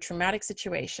get into a traumatic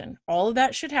situation, all of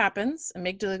that shit happens.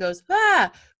 Amygdala goes,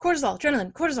 cortisol,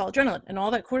 adrenaline. And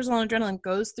all that cortisol and adrenaline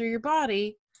goes through your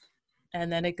body.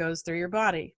 And then it goes through your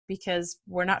body, because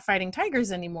we're not fighting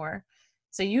tigers anymore.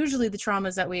 So usually the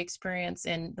traumas that we experience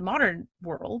in the modern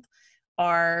world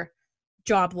are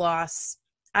job loss,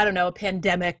 I don't know, a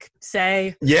pandemic,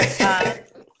 say. Yeah.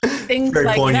 Things Very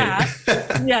like poignant.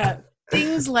 that. Yeah.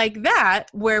 Things like that,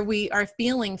 where we are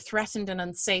feeling threatened and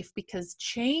unsafe because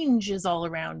change is all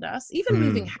around us, even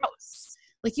moving house.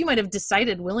 Like you might have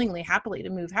decided willingly, happily to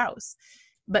move house,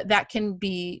 but that can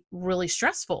be really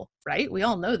stressful, right? We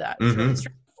all know that. It's really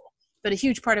stressful. But a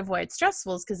huge part of why it's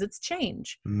stressful is because it's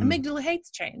change. Amygdala hates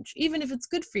change, even if it's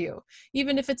good for you.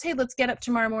 Even if it's, hey, let's get up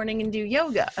tomorrow morning and do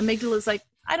yoga. Amygdala's like,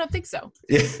 I don't think so,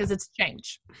 because it's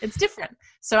change. It's different.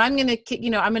 So I'm going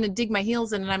to, I'm going to dig my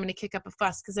heels in and I'm going to kick up a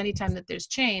fuss, because anytime that there's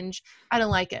change, I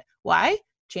don't like it. Why?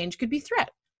 Change could be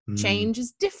threat. Change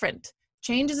is different.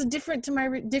 Change is different to my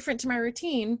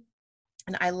routine.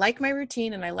 And I like my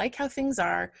routine and I like how things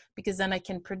are, because then I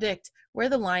can predict where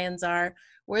the lions are,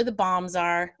 where the bombs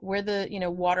are, where the,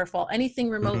 waterfall, anything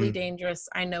remotely dangerous,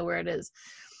 I know where it is.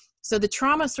 So the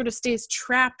trauma sort of stays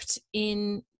trapped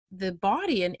in the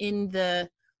body and in the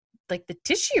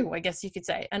tissue, I guess you could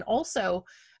say. And also,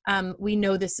 we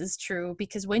know this is true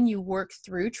because when you work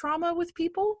through trauma with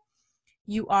people,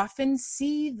 you often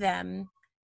see them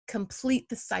complete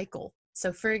the cycle.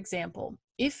 So for example,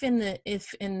 if in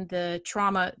the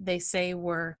trauma they say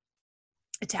were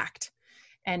attacked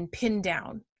and pinned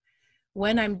down,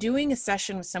 when I'm doing a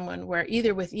session with someone where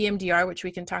either with EMDR, which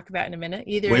we can talk about in a minute,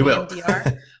 either in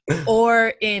EMDR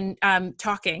or in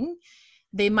talking,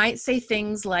 they might say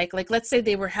things like let's say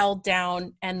they were held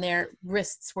down and their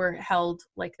wrists were held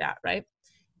like that, right?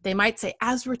 They might say,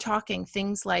 as we're talking,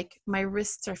 things like, my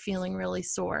wrists are feeling really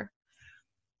sore.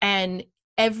 And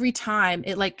every time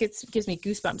it like gives me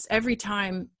goosebumps every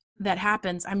time that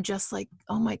happens. I'm just like,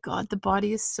 oh my God, the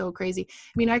body is so crazy.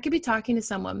 I mean, I could be talking to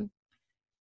someone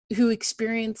who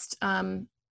experienced, and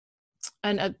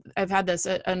I've had this,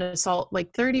 an assault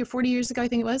like 30 or 40 years ago, I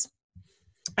think it was.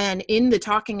 And in the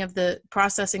talking of the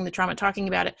processing the trauma, talking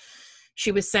about it,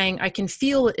 she was saying, I can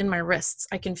feel it in my wrists.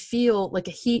 I can feel like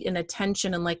a heat and a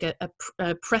tension and like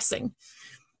a pressing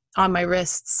on my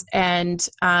wrists. And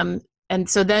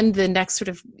so then the next sort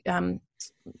of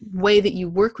way that you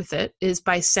work with it is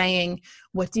by saying,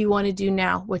 what do you want to do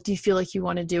now? What do you feel like you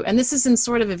want to do? And this is in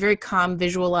sort of a very calm,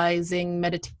 visualizing,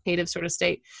 meditative sort of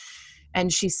state.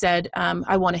 And she said,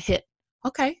 I want to hit.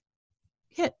 Okay,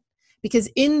 hit. Because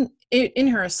in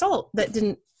her assault, that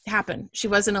didn't happen. She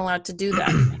wasn't allowed to do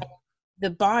that. The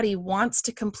body wants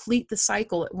to complete the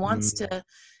cycle. It wants the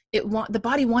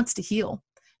body wants to heal.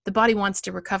 The body wants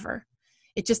to recover.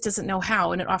 It just doesn't know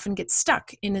how, and it often gets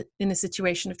stuck in a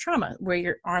situation of trauma where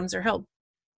your arms are held.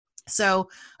 So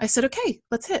I said, okay,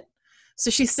 let's hit.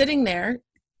 So she's sitting there,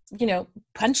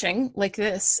 punching like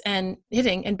this and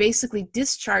hitting and basically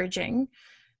discharging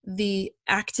the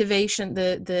activation,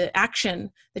 the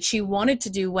action that she wanted to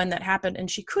do when that happened, and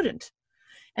she couldn't.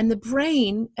 And the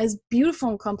brain, as beautiful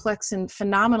and complex and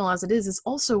phenomenal as it is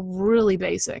also really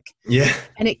basic. Yeah.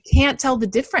 And it can't tell the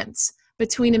difference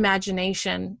between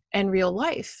imagination and real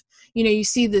life. You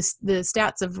see the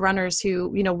stats of runners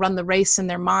who, run the race in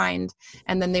their mind,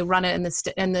 and then they run it,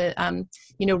 and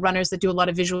the runners that do a lot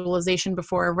of visualization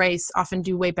before a race often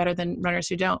do way better than runners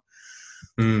who don't.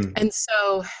 And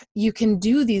so you can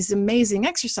do these amazing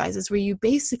exercises where you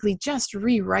basically just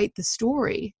rewrite the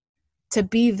story to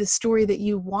be the story that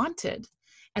you wanted.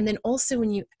 And then also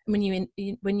when you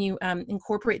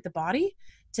incorporate the body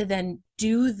to then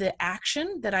do the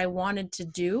action that I wanted to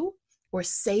do, or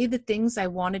say the things I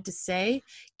wanted to say,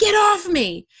 get off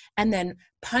me. And then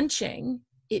punching,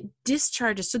 it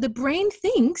discharges. So the brain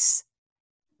thinks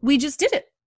we just did it.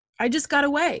 I just got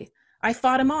away. I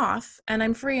fought him off and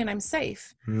I'm free and I'm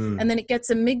safe. And then it gets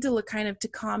amygdala kind of to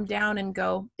calm down and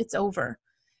go, it's over.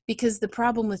 Because the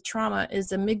problem with trauma is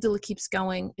the amygdala keeps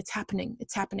going, it's happening.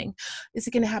 Is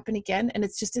it going to happen again? And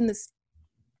it's just in this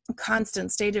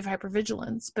constant state of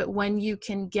hypervigilance. But when you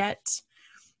can get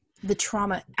the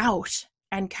trauma out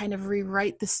and kind of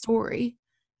rewrite the story,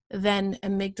 then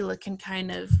amygdala can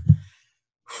kind of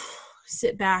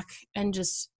sit back and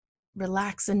just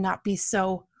relax and not be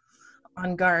so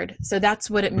on guard. So that's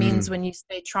what it means when you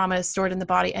say trauma is stored in the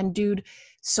body. And dude,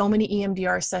 so many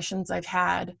EMDR sessions I've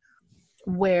had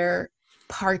where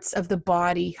parts of the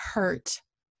body hurt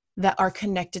that are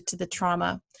connected to the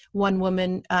trauma. One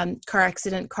woman, car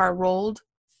accident, car rolled,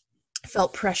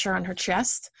 felt pressure on her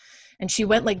chest, and she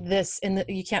went like this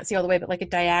you can't see all the way, but like a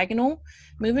diagonal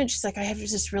movement. She's like, I have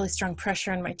this really strong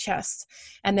pressure in my chest.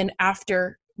 And then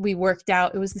after we worked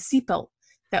out, it was the seatbelt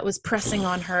that was pressing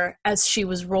on her as she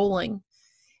was rolling.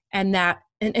 And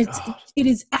it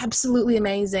is absolutely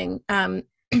amazing. I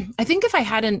think if I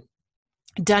hadn't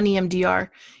done EMDR,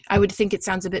 I would think it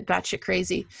sounds a bit batshit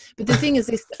crazy. But the thing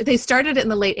is, they started it in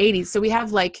the late 80s. So we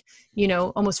have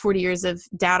almost 40 years of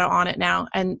data on it now.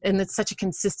 And it's such a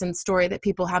consistent story that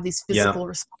people have these physical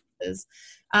responses.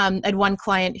 I had one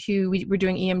client who we were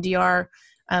doing EMDR.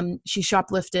 She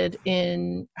shoplifted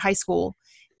in high school,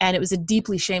 and it was a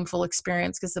deeply shameful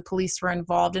experience because the police were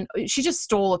involved, and she just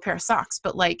stole a pair of socks.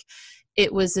 But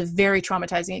it was a very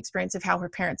traumatizing experience of how her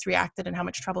parents reacted and how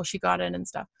much trouble she got in and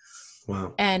stuff.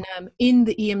 Wow. And in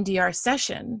the EMDR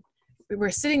session, we were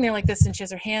sitting there like this, and she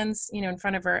has her hands, in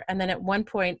front of her. And then at one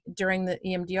point during the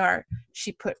EMDR,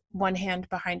 she put one hand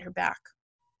behind her back.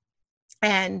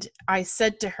 And I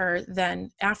said to her then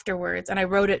afterwards, and I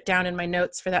wrote it down in my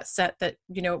notes for that set that,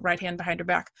 right hand behind her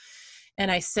back.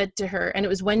 And I said to her, and it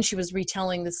was when she was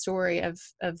retelling the story of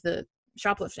the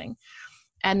shoplifting.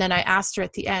 And then I asked her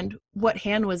at the end, what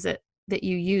hand was it that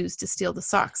you used to steal the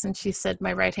socks? And she said,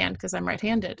 my right hand, because I'm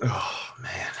right-handed. Oh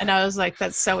man. And I was like,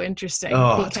 that's so interesting.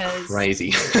 Oh, because it's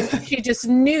crazy. she just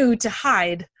knew to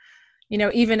hide,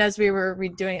 even as we were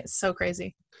redoing it. So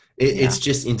crazy. It's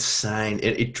just insane.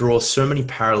 It draws so many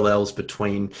parallels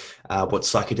between what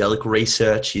psychedelic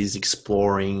research is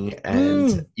exploring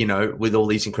and, with all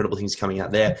these incredible things coming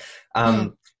out there.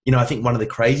 I think one of the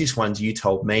craziest ones you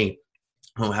told me,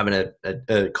 we were having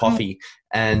a coffee,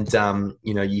 and,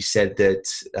 you said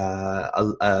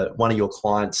that one of your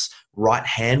clients' right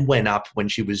hand went up when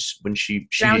she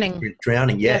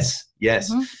drowning. Yes.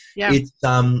 Mm-hmm. Yeah. It's,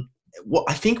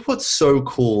 I think what's so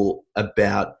cool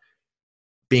about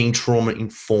being trauma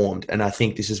informed, and I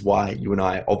think this is why you and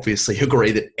I obviously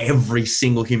agree that every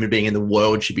single human being in the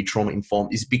world should be trauma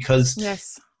informed, is because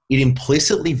it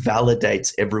implicitly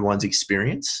validates everyone's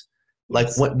experience. Like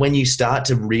when you start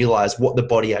to realize what the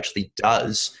body actually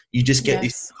does, you just get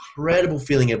this incredible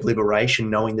feeling of liberation,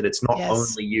 knowing that it's not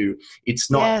only you. It's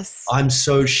not, I'm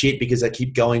so shit because I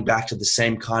keep going back to the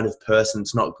same kind of person.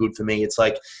 It's not good for me. It's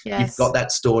like you've got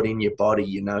that stored in your body,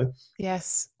 you know?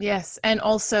 Yes. And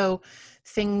also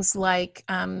things like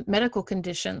medical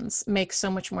conditions make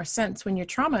so much more sense when you're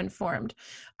trauma informed.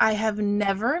 I have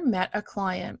never met a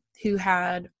client who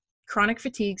had chronic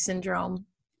fatigue syndrome,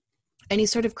 any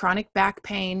sort of chronic back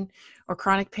pain or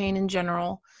chronic pain in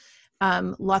general,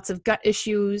 lots of gut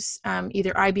issues,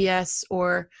 either IBS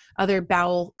or other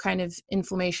bowel kind of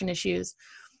inflammation issues,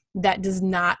 that does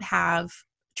not have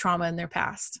trauma in their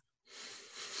past.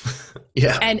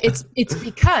 And it's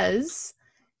because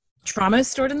trauma is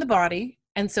stored in the body.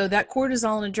 And so that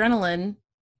cortisol and adrenaline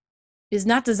is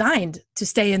not designed to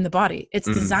stay in the body. It's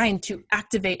designed to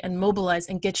activate and mobilize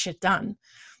and get shit done.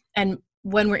 And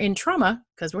when we're in trauma,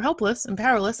 because we're helpless and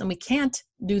powerless and we can't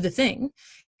do the thing,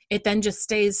 it then just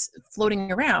stays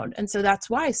floating around. And so that's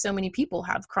why so many people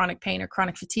have chronic pain or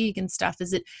chronic fatigue and stuff,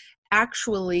 is it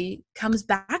actually comes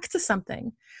back to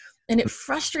something. And it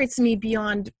frustrates me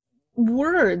beyond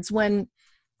words when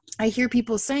I hear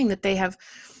people saying that they have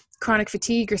chronic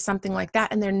fatigue or something like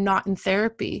that and they're not in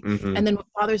therapy. And then what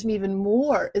bothers me even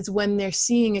more is when they're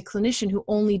seeing a clinician who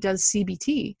only does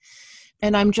CBT.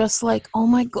 And I'm just like, oh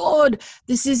my God,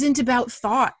 this isn't about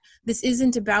thought. This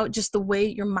isn't about just the way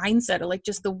your mindset or like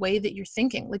just the way that you're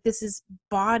thinking. Like this is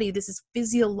body, this is a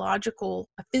physiological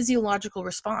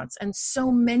response. And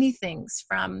so many things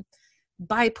from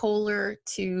bipolar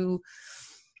to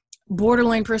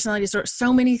borderline personality disorder,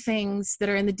 so many things that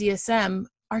are in the DSM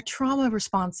are trauma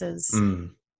responses.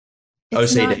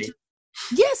 OCD.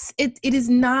 Yes, it is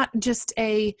not just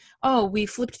we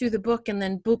flipped through the book and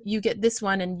then boop, you get this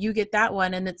one and you get that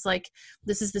one. And it's like,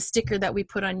 this is the sticker that we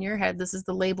put on your head. This is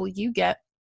the label you get.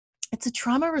 It's a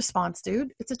trauma response,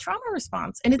 dude. It's a trauma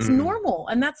response and it's normal.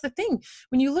 And that's the thing.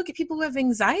 When you look at people who have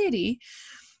anxiety,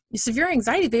 severe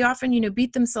anxiety, they often,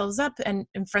 beat themselves up and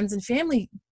friends and family,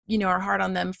 are hard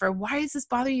on them for, why does this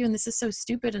bother you? And this is so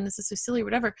stupid and this is so silly,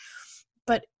 whatever.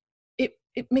 But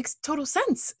it makes total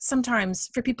sense sometimes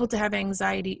for people to have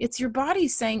anxiety. It's your body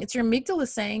saying, it's your amygdala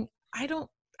saying, I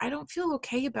don't feel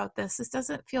okay about this. This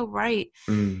doesn't feel right.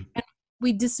 And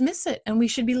we dismiss it, and we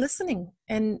should be listening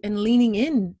and leaning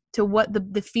in to what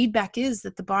the feedback is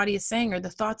that the body is saying, or the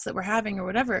thoughts that we're having or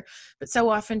whatever. But so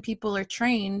often people are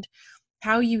trained,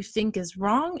 how you think is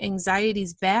wrong. Anxiety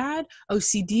is bad.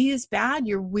 OCD is bad.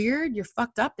 You're weird. You're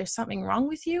fucked up. There's something wrong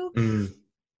with you.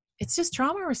 It's just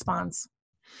trauma response.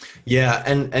 Yeah,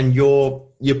 and your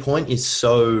point is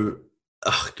so,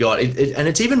 oh God, and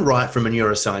it's even right from a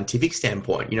neuroscientific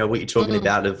standpoint. What you're talking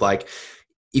about of like,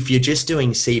 if you're just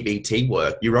doing CBT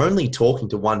work, you're only talking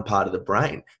to one part of the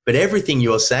brain, but everything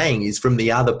you're saying is from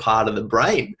the other part of the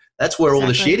brain. That's where all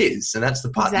the shit is, and that's the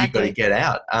part that you've got to get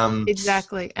out.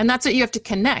 Exactly, and that's what you have to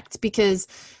connect, because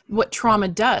what trauma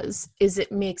does is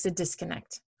it makes a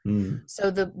disconnect. So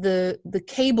the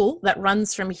cable that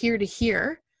runs from here to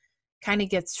here kind of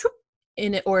gets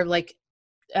in it, or like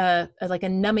a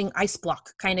numbing ice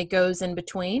block kind of goes in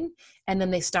between, and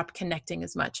then they stop connecting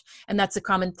as much. And that's a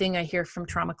common thing I hear from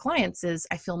trauma clients is,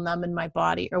 I feel numb in my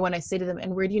body. Or when I say to them,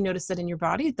 and where do you notice it in your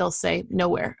body? They'll say,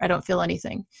 nowhere. I don't feel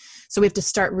anything. So we have to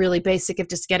start really basic of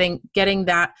just getting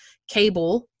that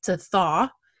cable to thaw,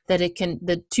 that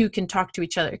the two can talk to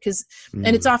each other.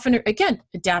 And it's often, again,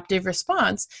 adaptive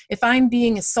response. If I'm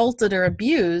being assaulted or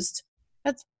abused,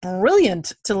 that's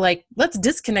brilliant to let's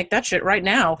disconnect that shit right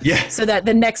now. Yeah. So that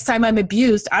the next time I'm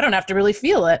abused, I don't have to really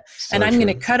feel it. And I'm going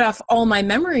to cut off all my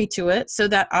memory to it so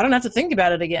that I don't have to think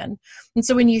about it again. And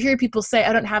so when you hear people say,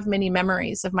 I don't have many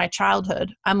memories of my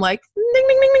childhood, I'm like, ding,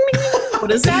 ding, ding, ding, ding.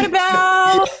 What is that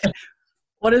about?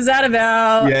 What is that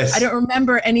about? Yes. I don't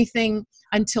remember anything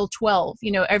until 12,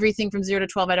 everything from 0 to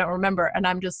 12, I don't remember. And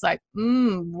I'm just like,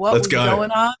 what was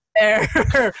going on there?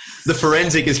 The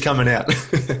forensic is coming out.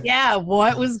 Yeah.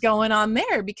 What was going on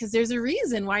there? Because there's a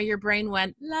reason why your brain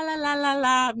went, la, la, la, la,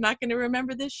 la, I'm not going to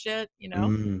remember this shit, and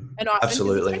often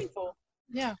absolutely. it's painful.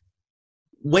 Yeah.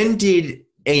 When did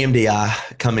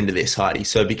EMDR come into this, Heidi?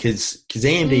 So because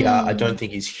EMDR, I don't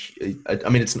think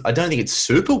I don't think it's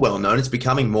super well known. It's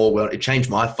becoming more well. It changed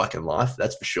my fucking life,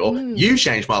 that's for sure. You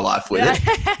changed my life with it.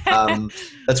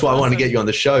 That's why I wanted to get you on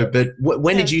the show. But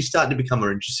when did you start to become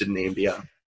more interested in EMDR?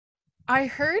 I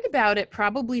heard about it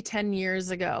probably 10 years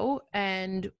ago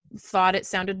and thought it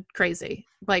sounded crazy.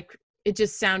 Like it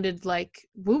just sounded like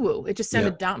woo-woo. It just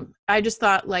sounded dumb. I just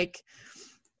thought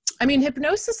I mean,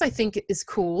 hypnosis, I think, is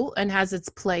cool and has its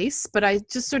place, but I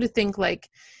just sort of think like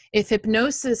if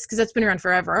hypnosis, because that's been around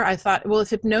forever, I thought, well,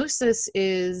 if hypnosis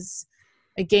is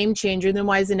a game changer, then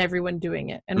why isn't everyone doing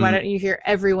it? And why don't you hear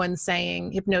everyone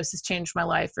saying hypnosis changed my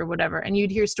life or whatever? And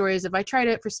you'd hear stories of I tried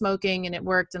it for smoking and it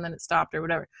worked and then it stopped or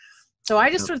whatever. So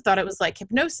I just sort of thought it was like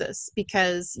hypnosis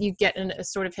because you get in a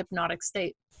sort of hypnotic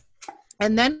state.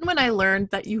 And then when I learned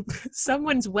that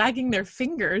someone's wagging their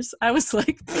fingers, I was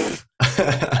like,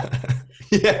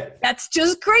 yeah, that's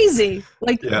just crazy.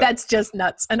 Like, that's just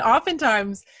nuts. And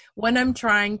oftentimes when I'm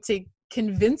trying to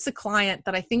convince a client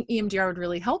that I think EMDR would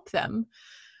really help them,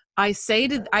 I say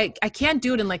I can't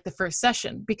do it in like the first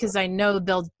session because I know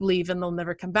they'll leave and they'll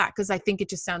never come back because I think it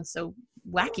just sounds so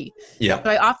wacky. Yeah.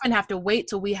 So I often have to wait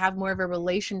till we have more of a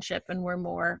relationship and we're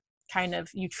more kind of,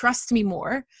 you trust me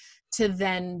more to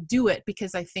then do it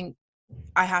because I think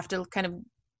I have to kind of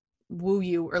woo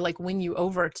you or like win you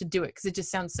over to do it because it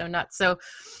just sounds so nuts. So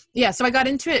yeah, so I got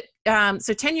into it.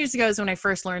 So 10 years ago is when I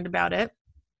first learned about it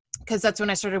because that's when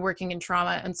I started working in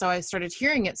trauma. And so I started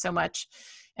hearing it so much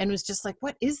and was just like,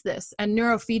 what is this? And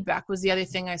neurofeedback was the other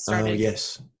thing I started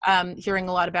hearing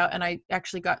a lot about. And I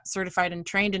actually got certified and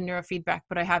trained in neurofeedback,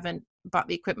 but I haven't bought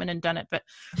the equipment and done it, but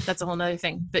that's a whole nother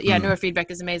thing. But yeah, neurofeedback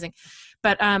is amazing.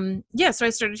 But yeah, so I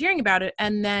started hearing about it.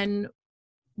 And then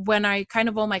when I kind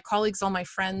of all my colleagues, all my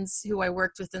friends who I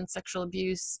worked with in sexual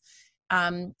abuse,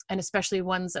 and especially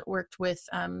ones that worked with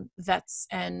vets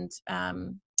and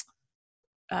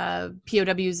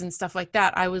POWs and stuff like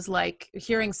that, I was like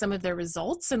hearing some of their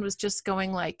results and was just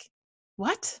going like,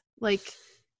 what? Like,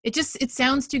 it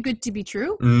sounds too good to be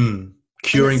true.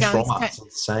 Curing trauma. It's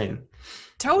insane.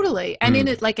 Totally. And in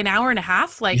it, like an hour and a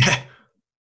half, like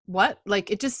what?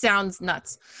 Like, it just sounds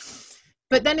nuts.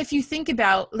 But then if you think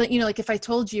about, you know, like if I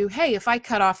told you, hey, if I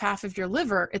cut off half of your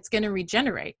liver, it's going to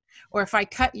regenerate. Or if I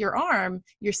cut your arm,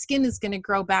 your skin is going to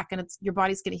grow back and your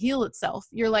body's going to heal itself.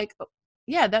 You're like, oh,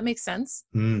 yeah, that makes sense.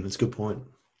 That's a good point.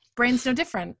 Brain's no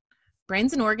different.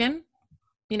 Brain's an organ,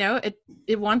 you know,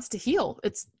 it wants to heal.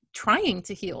 It's trying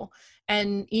to heal.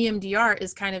 And EMDR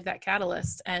is kind of that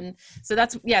catalyst. And so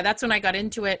that's when I got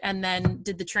into it and then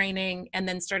did the training and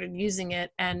then started using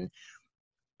it. And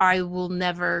I will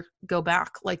never go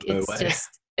back. Like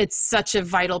it's such a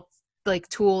vital like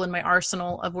tool in my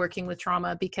arsenal of working with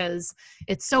trauma because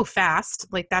it's so fast.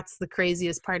 Like that's the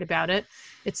craziest part about it.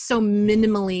 It's so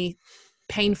minimally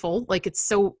painful. Like it's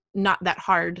so not that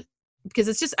hard because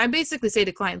it's just, I basically say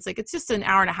to clients, like, it's just an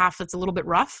hour and a half. That's a little bit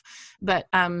rough, but,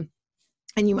 and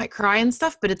you might cry and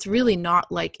stuff, but it's really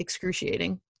not like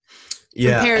excruciating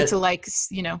compared to like,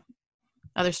 you know,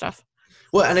 other stuff.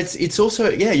 Well, and it's also,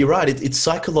 yeah, you're right. It's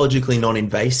psychologically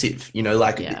non-invasive, you know,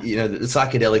 like, you know, the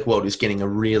psychedelic world is getting a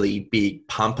really big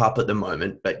pump up at the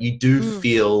moment, but you do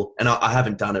feel, and I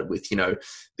haven't done it with, you know,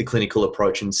 the clinical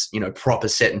approach and, you know, proper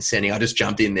set and setting. I just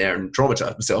jumped in there and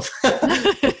traumatized myself.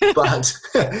 But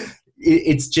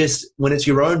it's just when it's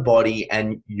your own body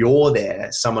and you're there,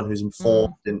 someone who's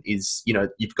informed and is, you know,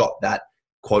 you've got that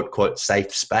quote, quote,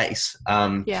 safe space.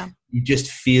 You just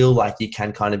feel like you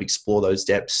can kind of explore those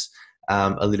depths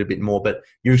a little bit more. But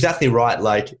you're exactly right.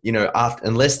 Like, you know,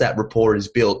 unless that rapport is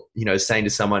built, you know, saying to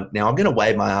someone, now I'm going to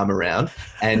wave my arm around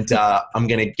and I'm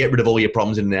going to get rid of all your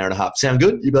problems in an hour and a half. Sound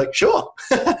good? You'd be like, sure,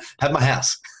 have my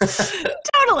house.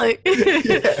 Totally.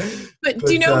 But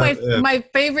do you know my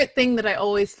favorite thing that I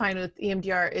always find with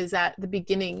EMDR is at the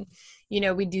beginning, you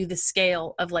know, we do the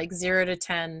scale of like 0 to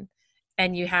 10.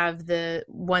 And you have the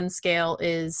one scale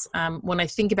is when I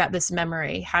think about this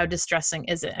memory, how distressing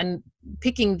is it? And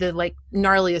picking the like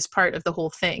gnarliest part of the whole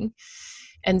thing.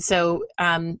 And so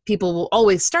people will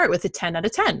always start with a 10 out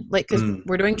of 10, like, because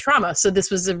we're doing trauma. So this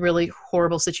was a really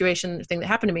horrible situation, thing that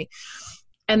happened to me.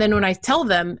 And then when I tell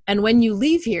them, and when you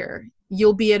leave here,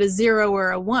 you'll be at a 0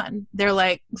 or a 1, they're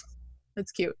like,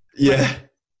 that's cute. Yeah. Like,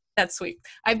 that's sweet.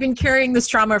 I've been carrying this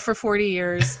trauma for 40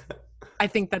 years. I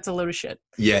think that's a load of shit.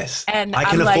 Yes. And I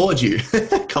can afford you.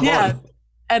 Come on.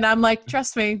 And I'm like,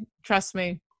 trust me.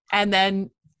 And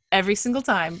then every single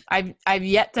time I've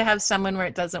yet to have someone where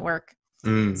it doesn't work.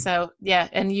 So yeah.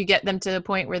 And you get them to the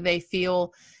point where they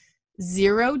feel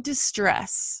zero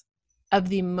distress of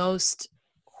the most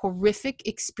horrific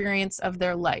experience of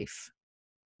their life.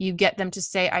 You get them to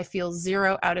say, I feel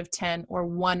 0 out of 10 or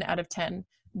 1 out of 10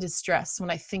 distress when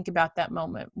I think about that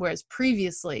moment. Whereas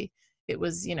previously, it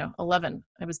was, you know, 11.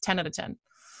 It was 10 out of 10.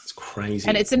 It's crazy.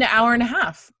 And it's an hour and a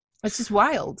half. It's just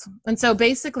wild. And so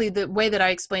basically the way that I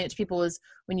explain it to people is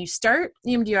when you start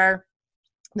EMDR,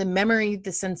 the memory,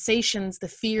 the sensations, the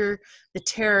fear, the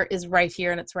terror is right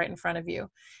here and it's right in front of you.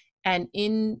 And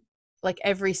in like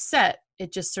every set,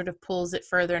 it just sort of pulls it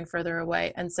further and further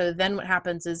away. And so then what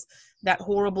happens is that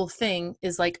horrible thing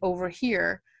is like over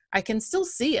here. I can still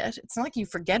see it. It's not like you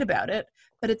forget about it,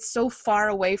 but it's so far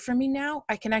away from me now.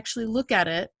 I can actually look at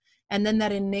it. And then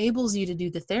that enables you to do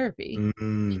the therapy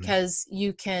because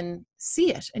you can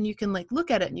see it and you can like look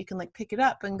at it and you can like pick it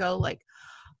up and go like,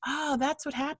 oh, that's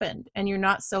what happened. And you're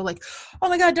not so like, oh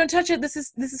my God, don't touch it. This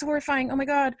is horrifying. Oh my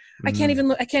God. I can't even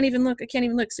look. I can't even look. I can't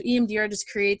even look. So EMDR just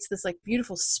creates this like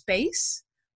beautiful space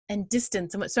and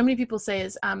distance. And what so many people say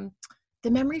is, the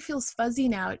memory feels fuzzy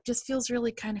now. It just feels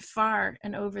really kind of far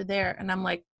and over there. And I'm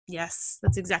like, yes,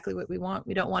 that's exactly what we want.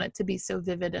 We don't want it to be so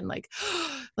vivid and like,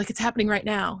 like it's happening right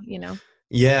now, you know?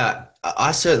 Yeah,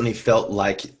 I certainly felt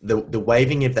like the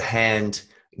waving of the hand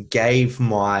gave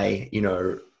my,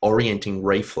 orienting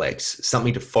reflex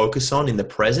something to focus on in the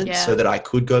present so that I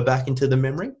could go back into the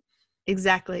memory.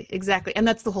 Exactly. And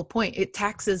that's the whole point. It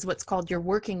taxes what's called your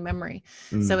working memory.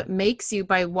 So it makes you,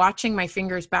 by watching my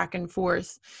fingers back and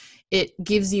forth, it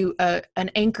gives you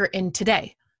an anchor in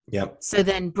today. Yep. So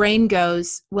then brain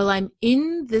goes, well, I'm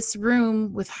in this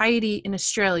room with Heidi in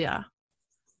Australia.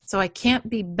 So I can't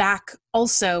be back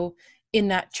also in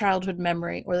that childhood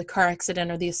memory or the car accident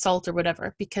or the assault or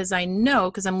whatever, because I know,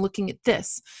 because I'm looking at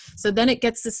this. So then it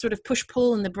gets this sort of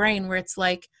push-pull in the brain where it's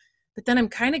like, but then I'm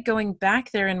kind of going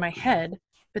back there in my head,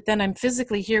 but then I'm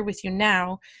physically here with you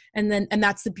now. And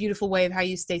that's the beautiful way of how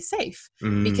you stay safe,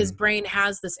 because brain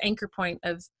has this anchor point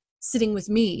of sitting with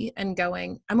me and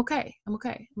going, I'm okay,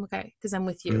 because I'm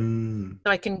with you.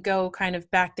 So I can go kind of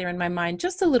back there in my mind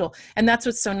just a little. And that's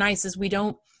what's so nice is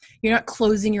you're not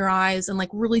closing your eyes and like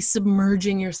really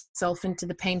submerging yourself into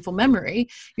the painful memory.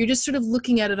 You're just sort of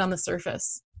looking at it on the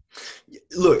surface.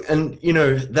 Look, and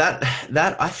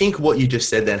that I think what you just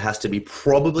said then has to be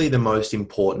probably the most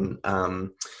important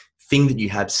thing that you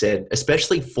have said,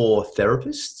 especially for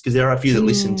therapists, because there are a few that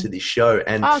listen to this show.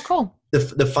 And cool.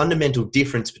 The fundamental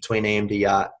difference between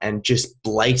EMDR and just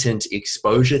blatant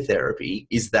exposure therapy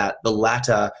is that the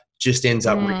latter just ends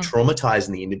up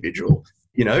re-traumatizing the individual.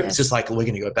 It's just like, we're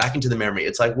going to go back into the memory.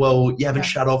 It's like, well, you haven't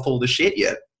shut off all the shit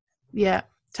yet. Yeah,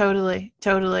 totally.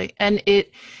 And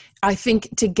I think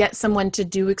to get someone to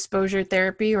do exposure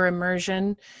therapy or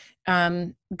immersion,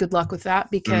 good luck with that,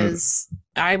 because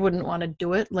I wouldn't want to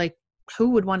do it. Like, who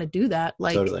would want to do that?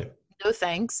 Like, totally. No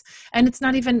thanks. And it's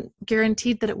not even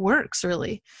guaranteed that it works,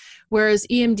 really. Whereas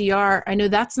EMDR, I know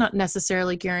that's not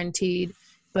necessarily guaranteed,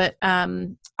 but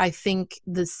I think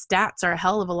the stats are a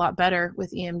hell of a lot better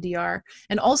with EMDR.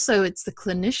 And also it's the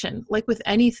clinician, like with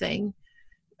anything.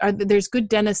 There's good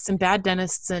dentists and bad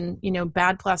dentists and,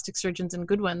 bad plastic surgeons and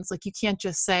good ones. Like, you can't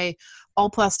just say all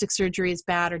plastic surgery is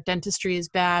bad or dentistry is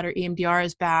bad or EMDR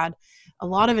is bad. A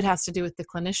lot of it has to do with the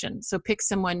clinician. So pick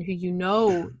someone who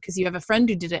because you have a friend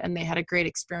who did it and they had a great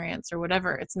experience or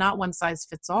whatever. It's not one size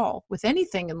fits all with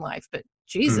anything in life, but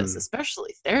Jesus,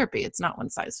 especially therapy, it's not one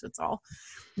size fits all.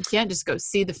 You can't just go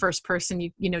see the first person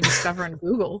you discover on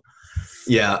Google.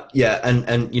 Yeah.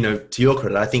 And to your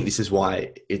credit, I think this is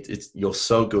why you're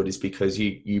so good, is because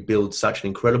you build such an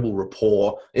incredible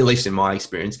rapport, at least in my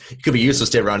experience. It could be useless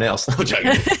to everyone else. I'm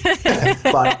joking.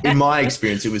 But in my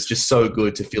experience, it was just so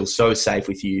good to feel so safe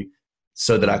with you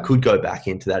so that I could go back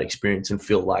into that experience and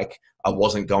feel like I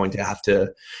wasn't going to have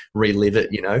to relive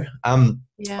it,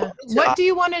 Yeah. What do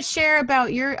you want to share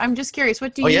about I'm just curious,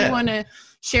 what do you want to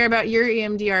share about your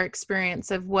EMDR experience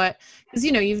of because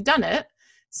you've done it.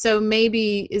 So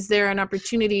maybe is there an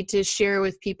opportunity to share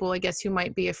with people, I guess, who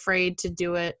might be afraid to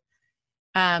do it?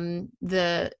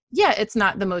 It's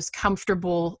not the most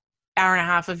comfortable hour and a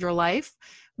half of your life,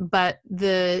 but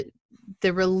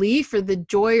the relief or the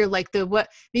joy or like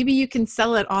maybe you can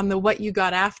sell it on what you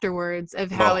got afterwards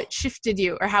of how it shifted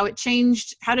you or how it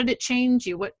changed. How did it change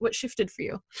you? What shifted for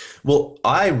you? Well,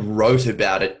 I wrote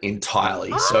about it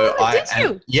entirely. Did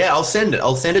you? Yeah, I'll send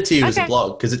it to you as a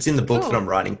blog, because it's in the book that I'm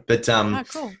writing. But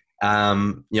cool.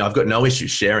 I've got no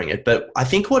issues sharing it. But I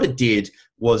think what it did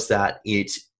was that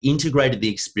it integrated the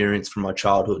experience from my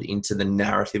childhood into the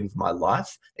narrative of my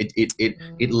life.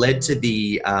 It led to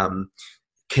the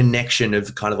connection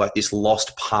of kind of like this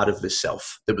lost part of the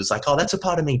self that was like, oh, that's a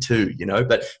part of me too,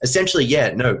 but essentially,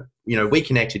 we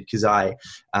connected because I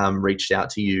reached out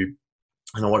to you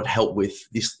and I wanted help with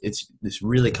this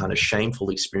really kind of shameful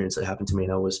experience that happened to me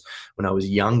when I was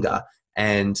younger.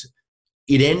 And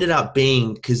it ended up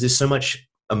being, because there's so much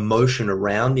emotion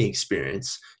around the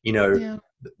experience,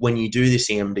 when you do this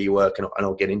EMD work, and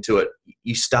I'll get into it,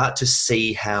 you start to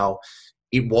see how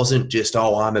it wasn't just,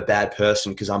 oh, I'm a bad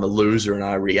person because I'm a loser and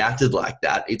I reacted like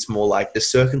that. It's more like the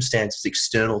circumstances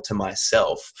external to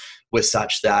myself were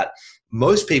such that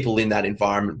most people in that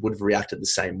environment would have reacted the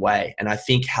same way. And I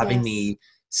think having the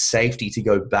safety to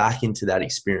go back into that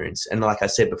experience, and like I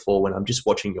said before, when I'm just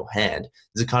watching your hand,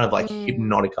 there's a kind of like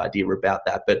hypnotic idea about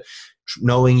that. But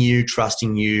knowing you,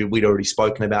 trusting you, we'd already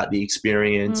spoken about the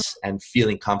experience and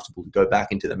feeling comfortable to go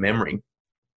back into the memory.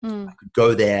 I could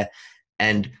go there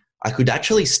and I could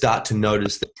actually start to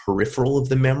notice the peripheral of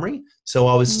the memory. So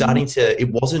I was starting to,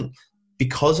 it wasn't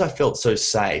because I felt so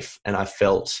safe and I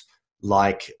felt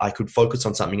like I could focus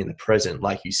on something in the present,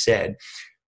 like you said.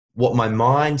 What my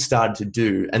mind started to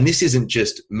do, and this isn't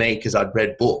just me because I'd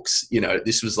read books, you know,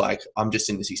 this was like, I'm just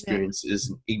in this experience as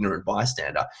an ignorant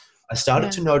bystander. I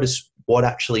started to notice what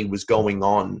actually was going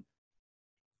on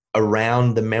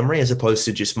around the memory as opposed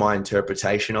to just my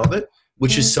interpretation of it,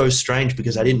 which is so strange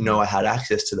because I didn't know I had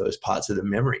access to those parts of the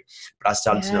memory. But I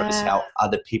started to notice how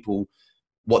other people,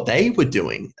 what they were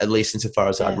doing, at least insofar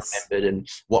as I remembered, and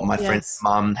what my friend's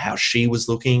mum, how she was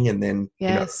looking, and then you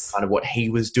know, kind of what he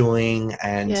was doing,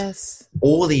 and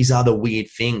all these other weird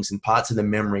things and parts of the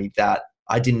memory that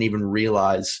I didn't even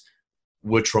realize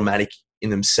were traumatic in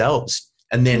themselves.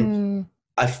 And then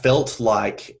I felt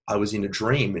like I was in a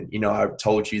dream. And, you know, I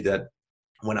told you that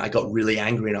when I got really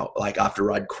angry and like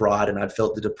after I'd cried and I'd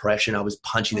felt the depression, I was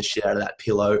punching the shit out of that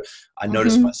pillow. I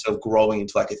noticed myself growing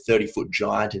into like a 30-foot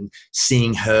giant and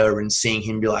seeing her and seeing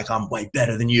him be like, I'm way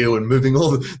better than you, and moving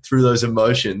all through those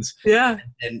emotions. Yeah.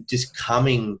 And just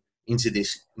coming into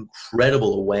this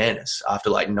incredible awareness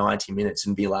after like 90 minutes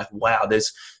and be like, wow,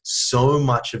 there's so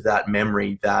much of that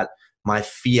memory that my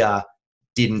fear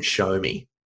didn't show me.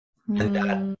 And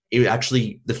that it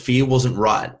actually, the fear wasn't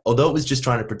right. Although it was just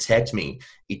trying to protect me,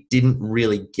 it didn't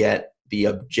really get the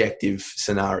objective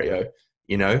scenario,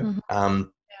 you know?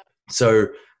 So,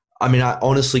 I mean, I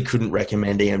honestly couldn't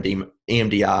recommend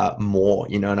EMDR more,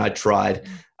 you know, and I tried,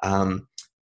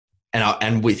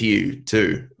 and with you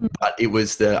too, but it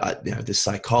was the, you know, the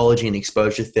psychology and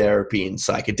exposure therapy and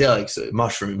psychedelics,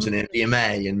 mushrooms and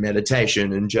MDMA and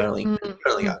meditation and journaling.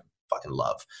 Journaling I fucking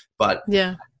love, but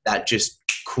that just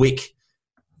quick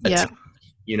attack,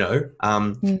 you know,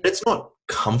 it's not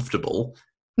comfortable,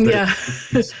 but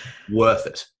it's worth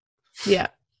it.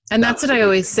 And that's what I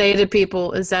always say to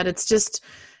people, is that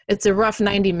it's a rough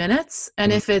 90 minutes.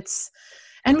 And if it's,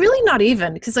 and really not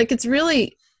even, because like, it's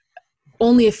really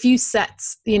only a few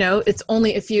sets, you know, it's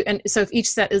only a few. And so if each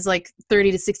set is like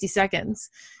 30 to 60 seconds,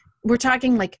 we're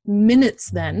talking like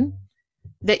minutes then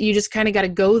that you just kind of got to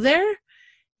go there.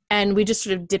 And we just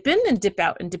sort of dip in and dip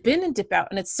out and dip in and dip out.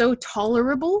 And it's so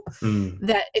tolerable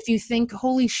that if you think,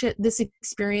 holy shit, this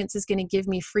experience is going to give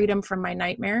me freedom from my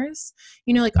nightmares.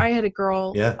 You know, like I had a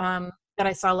girl that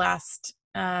I saw last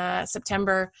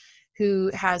September who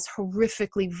has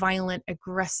horrifically violent,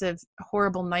 aggressive,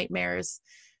 horrible nightmares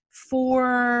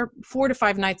for 4 to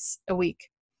 5 nights a week.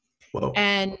 Whoa.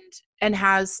 And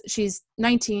she's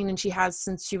 19 and she has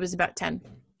since she was about 10.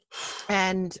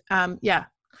 And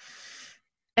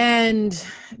and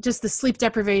just the sleep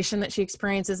deprivation that she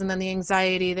experiences, and then the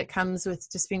anxiety that comes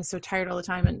with just being so tired all the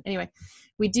time. And anyway,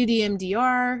 we did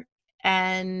EMDR,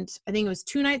 and I think it was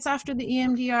 2 nights after the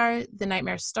EMDR, the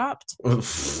nightmare stopped.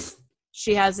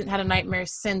 She hasn't had a nightmare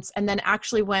since. And then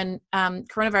actually when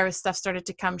coronavirus stuff started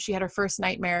to come, she had her first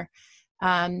nightmare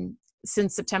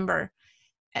since September,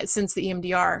 since the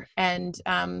EMDR. And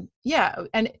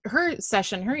and her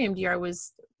session, her EMDR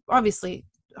was obviously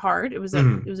hard. It was a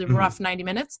rough 90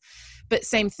 minutes, but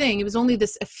same thing. It was only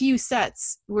a few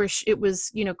sets where it was,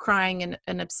 you know, crying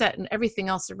and upset, and everything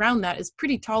else around that is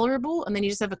pretty tolerable. And then you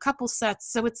just have a couple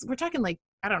sets. So we're talking like,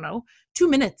 I don't know, 2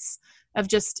 minutes of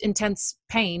just intense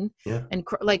pain and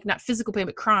like not physical pain,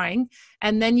 but crying.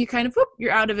 And then you kind of,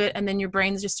 you're out of it. And then your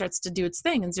brain just starts to do its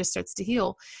thing and just starts to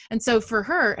heal. And so for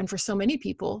her, and for so many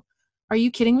people, are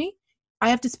you kidding me? I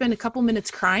have to spend a couple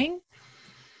minutes crying,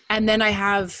 and then I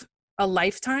have a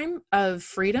lifetime of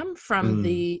freedom from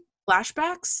the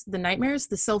flashbacks, the nightmares,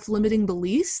 the self-limiting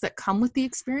beliefs that come with the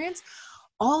experience.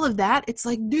 All of that, it's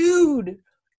like, dude,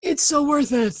 it's so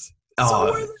worth it.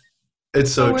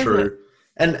 It's so true.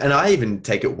 And I even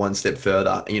take it one step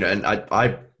further, you know,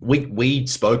 and we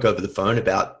spoke over the phone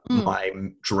about my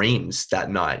dreams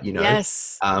that night, you know,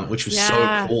 which was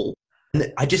so cool.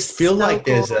 And I just feel like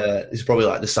there's probably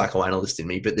like the psychoanalyst in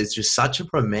me, but there's just such a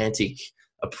romantic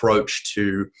approach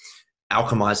to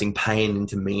alchemizing pain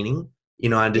into meaning. You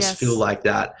know, I just feel like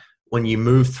that when you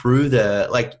move through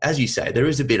like, as you say, there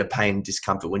is a bit of pain and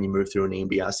discomfort when you move through an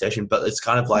EMDR session, but it's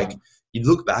kind of like, you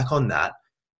look back on that,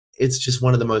 it's just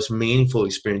one of the most meaningful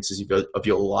experiences of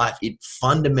your life. It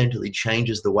fundamentally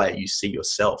changes the way you see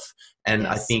yourself. And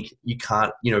I think you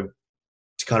can't, you know,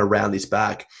 to kind of round this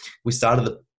back, we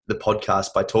started the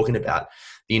podcast by talking about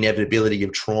the inevitability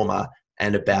of trauma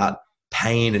and about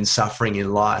pain and suffering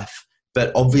in life.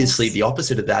 But obviously the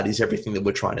opposite of that is everything that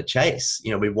we're trying to chase.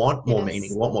 You know, we want more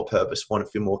meaning, we want more purpose, want to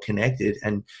feel more connected.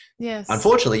 And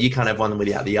unfortunately, you can't have one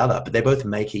without the other, but they both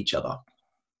make each other.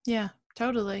 Yeah,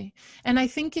 totally. And I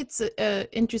think it's a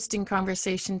interesting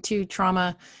conversation too,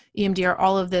 trauma, EMDR,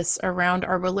 all of this around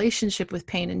our relationship with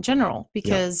pain in general,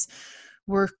 because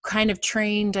we're kind of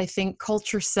trained, I think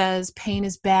culture says pain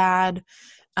is bad.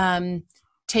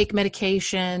 Take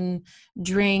medication,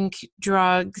 drink,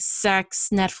 drugs, sex,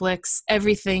 Netflix,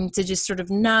 everything to just sort of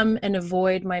numb and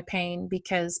avoid my pain,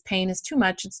 because pain is too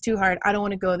much. It's too hard. I don't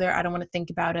want to go there. I don't want to think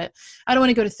about it. I don't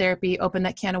want to go to therapy, open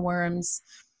that can of worms,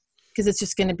 because it's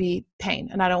just going to be pain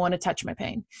and I don't want to touch my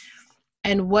pain.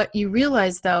 And what you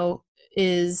realize though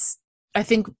is, I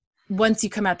think once you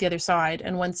come out the other side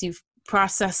and once you've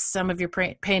processed some of your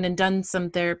pain and done some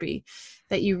therapy,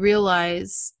 that you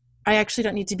realize I actually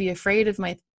don't need to be afraid of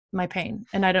my pain,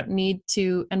 and I don't need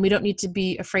to, and we don't need to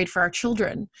be afraid for our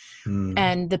children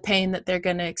and the pain that they're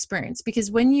going to experience. Because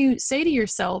when you say to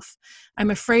yourself, I'm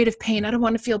afraid of pain, I don't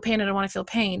want to feel pain, I don't want to feel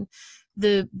pain,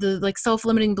 the like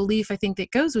self-limiting belief I think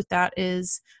that goes with that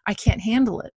is I can't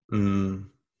handle it.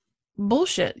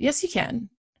 Bullshit. Yes, you can.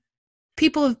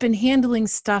 People have been handling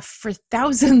stuff for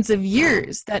thousands of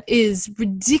years that is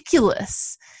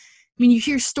ridiculous. I mean, you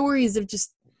hear stories of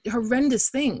just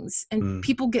horrendous things and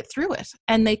people get through it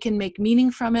and they can make meaning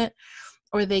from it,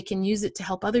 or they can use it to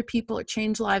help other people or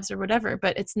change lives or whatever,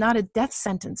 but it's not a death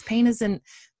sentence. Pain isn't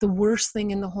the worst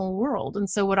thing in the whole world. And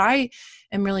so what I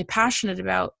am really passionate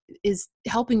about is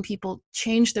helping people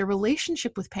change their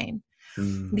relationship with pain.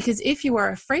 Because if you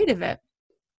are afraid of it,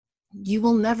 you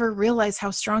will never realize how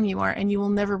strong you are, and you will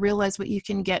never realize what you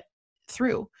can get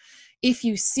through. If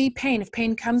you see pain, if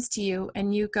pain comes to you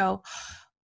and you go,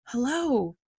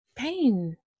 hello,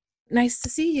 pain, nice to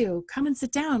see you, come and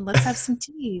sit down, let's have some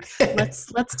tea,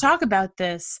 let's talk about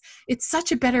this. It's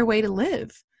such a better way to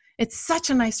live. It's such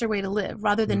a nicer way to live,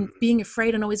 rather than being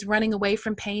afraid and always running away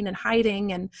from pain and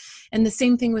hiding. And the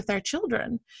same thing with our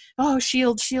children. Oh,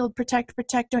 shield, protect,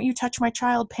 don't you touch my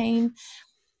child, pain.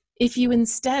 If you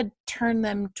instead turn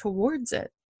them towards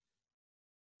it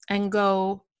and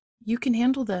go, you can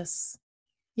handle this.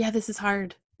 Yeah, this is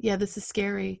hard. Yeah, this is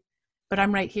scary, but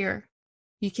I'm right here.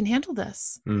 You can handle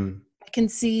this. I can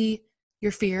see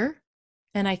your fear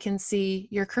and I can see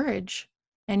your courage,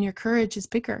 and your courage is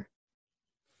bigger.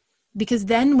 Because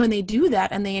then when they do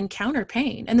that and they encounter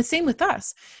pain, and the same with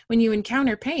us, when you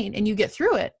encounter pain and you get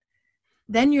through it,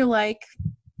 then you're like,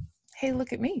 hey,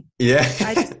 look at me. Yeah.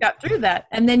 I just got through that.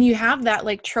 And then you have that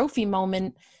like trophy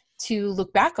moment to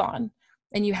look back on,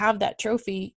 and you have that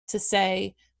trophy to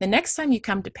say, the next time you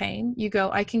come to pain, you go,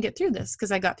 I can get through this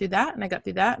because I got through that and I got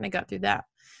through that and I got through that.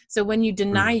 So when you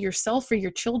deny yourself or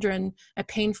your children a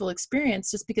painful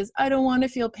experience just because I don't want to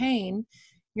feel pain,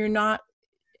 you're not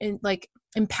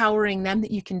empowering them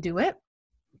that you can do it.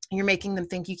 You're making them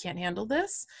think you can't handle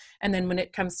this. And then when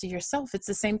it comes to yourself, it's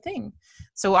the same thing.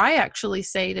 So I actually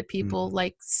say to people,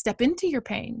 like, step into your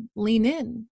pain, lean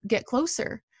in, get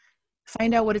closer,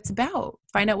 find out what it's about,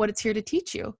 find out what it's here to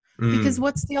teach you. Because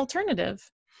what's the alternative?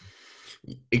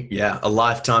 Yeah, a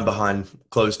lifetime behind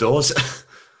closed doors.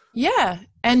 Yeah,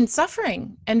 and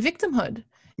suffering and victimhood.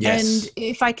 Yes. And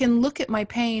if I can look at my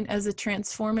pain as a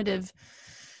transformative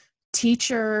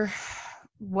teacher,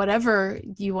 whatever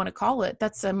you want to call it,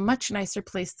 that's a much nicer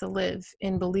place to live,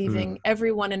 in believing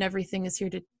everyone and everything is here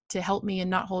to help me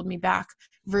and not hold me back,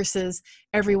 versus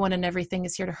everyone and everything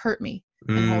is here to hurt me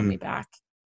and hold me back.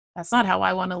 That's not how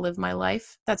I want to live my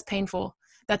life. That's painful.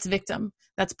 That's victim.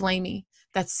 That's blamey.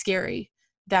 That's scary.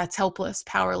 That's helpless,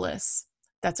 powerless.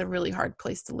 That's a really hard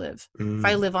place to live. If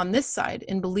I live on this side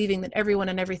in believing that everyone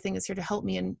and everything is here to help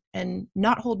me and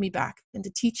not hold me back and to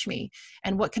teach me,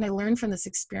 and what can I learn from this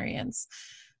experience,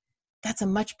 that's a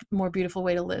much more beautiful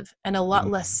way to live, and a lot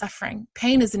less suffering.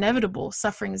 Pain is inevitable.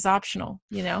 Suffering is optional,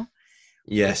 you know?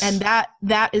 Yes. And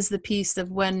that is the piece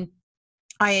of when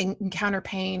I encounter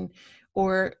pain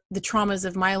or the traumas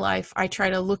of my life, I try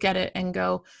to look at it and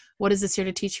go, what is this here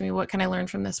to teach me? What can I learn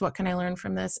from this? What can I learn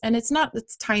from this? And it's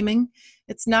timing.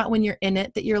 It's not when you're in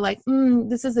it that you're like,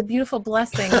 this is a beautiful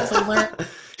blessing to learn.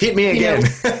 Hit me again.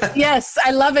 Yes,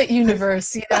 I love it,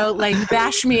 universe. Like,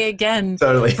 bash me again.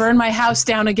 Totally. Burn my house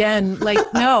down again.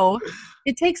 Like, no,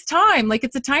 it takes time. Like,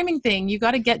 it's a timing thing. You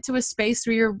got to get to a space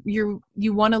where you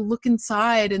want to look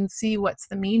inside and see what's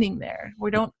the meaning there.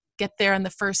 We don't get there on the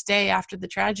first day after the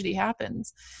tragedy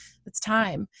happens. It's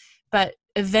time. But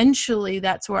eventually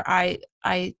that's where I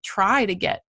try to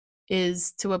get,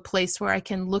 is to a place where I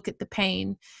can look at the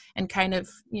pain and kind of,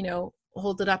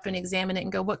 hold it up and examine it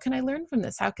and go, what can I learn from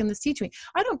this? How can this teach me?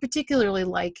 I don't particularly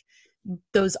like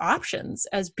those options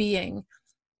as being,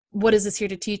 what is this here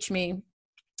to teach me?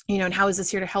 And how is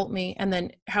this here to help me? And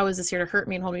then how is this here to hurt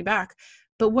me and hold me back?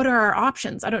 But what are our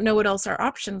options? I don't know what else our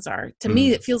options are. To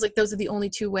me, it feels like those are the only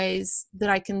two ways that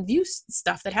I can view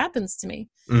stuff that happens to me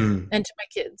and to my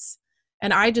kids.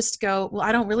 And I just go, well,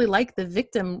 I don't really like the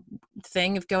victim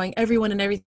thing of going, everyone and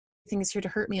everything is here to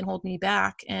hurt me and hold me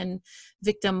back, and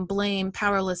victim, blame,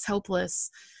 powerless,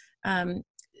 helpless,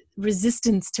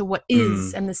 resistance to what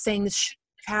is, and the saying this should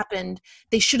have happened,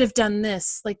 they should have done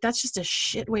this. Like, that's just a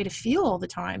shit way to feel all the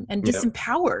time, and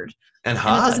disempowered. And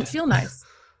hard. And it doesn't feel nice.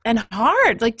 And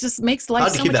hard, like, just makes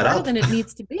life so much harder than it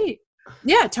needs to be.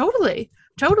 Yeah, totally.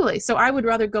 So I would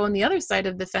rather go on the other side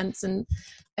of the fence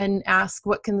and ask,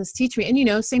 what can this teach me?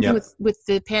 And, same thing with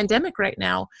the pandemic right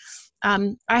now.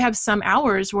 I have some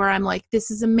hours where I'm like,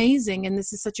 this is amazing. And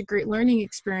this is such a great learning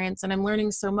experience. And I'm learning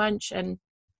so much, and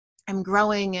I'm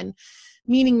growing and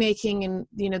meaning making. And,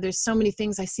 there's so many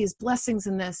things I see as blessings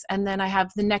in this. And then I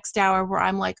have the next hour where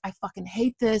I'm like, I fucking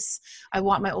hate this. I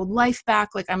want my old life back.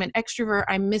 Like, I'm an extrovert.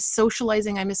 I miss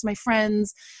socializing. I miss my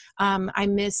friends. I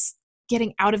miss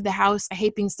getting out of the house. I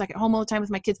hate being stuck at home all the time with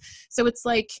my kids. So it's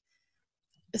like,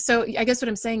 so I guess what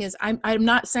I'm saying is I'm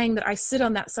not saying that I sit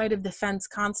on that side of the fence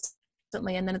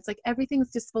constantly, and then it's like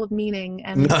everything's just full of meaning,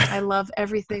 and I love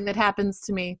everything that happens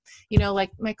to me.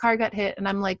 Like my car got hit and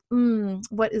I'm like,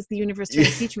 what is the universe trying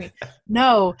to teach me?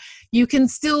 No, you can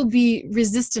still be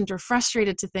resistant or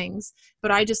frustrated to things,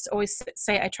 but I just always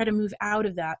say I try to move out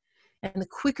of that. And the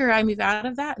quicker I move out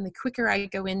of that, and the quicker I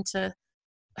go into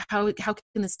how can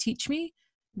this teach me,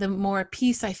 the more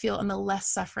peace I feel and the less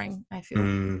suffering I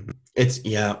feel. It's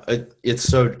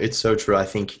so true. I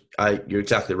think you're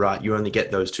exactly right. You only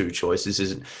get those two choices.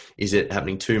 Is it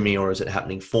happening to me, or is it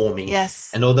happening for me?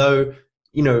 Yes. And although,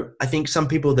 I think some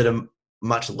people that are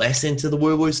much less into the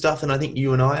woo-woo stuff than I think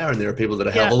you and I are, and there are people that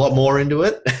are hell of a lot more into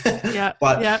it.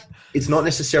 But it's not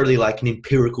necessarily like an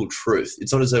empirical truth.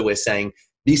 It's not as though we're saying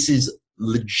this is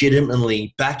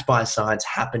legitimately backed by science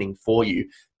happening for you,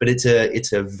 but it's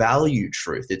a value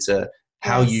truth. It's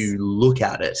how you look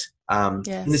at it.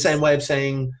 In the same way of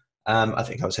saying, I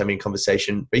think I was having a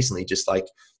conversation recently, just like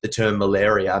the term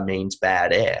malaria means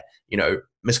bad air.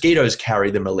 Mosquitoes carry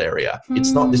the malaria.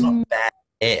 There's not bad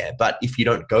air, but if you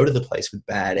don't go to the place with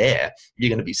bad air, you're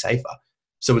going to be safer.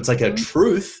 So it's like a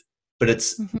truth, but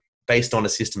it's based on a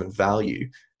system of value.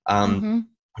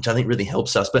 Which I think really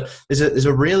helps us. But there's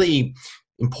a really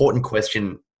important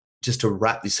question, just to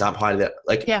wrap this up, Heidi,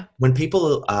 that when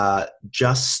people are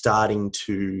just starting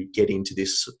to get into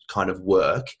this kind of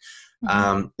work,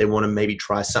 they want to maybe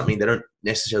try something. They don't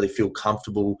necessarily feel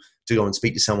comfortable to go and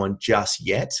speak to someone just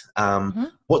yet.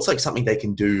 What's like something they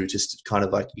can do just to kind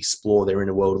of like explore their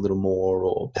inner world a little more,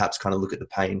 or perhaps kind of look at the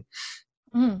pain?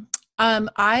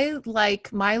 I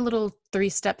like my little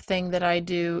 3-step thing that I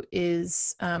do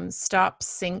is stop,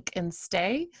 sink, and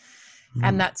stay.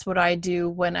 And that's what I do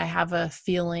when I have a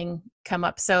feeling come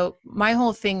up. So my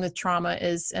whole thing with trauma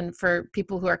is, and for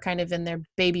people who are kind of in their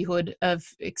babyhood of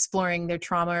exploring their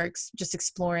trauma, or just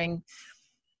exploring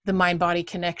the mind-body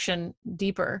connection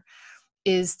deeper,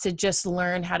 is to just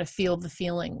learn how to feel the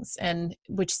feelings, and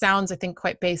which sounds, I think,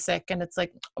 quite basic. And it's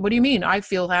like, what do you mean? I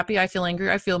feel happy, I feel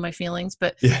angry, I feel my feelings,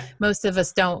 but most of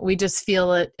us don't. We just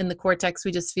feel it in the cortex.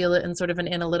 We just feel it in sort of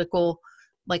an analytical,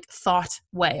 like, thought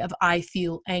way of, I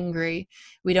feel angry.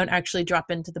 We don't actually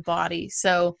drop into the body.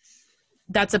 So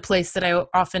that's a place that I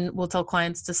often will tell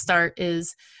clients to start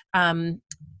is,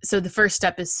 so the first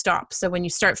step is stop. So when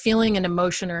you start feeling an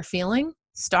emotion or a feeling,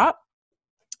 stop,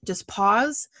 just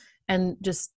pause, and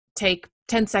just take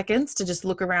 10 seconds to just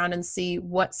look around and see,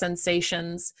 what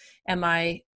sensations am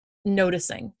I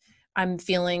noticing? I'm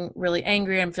feeling really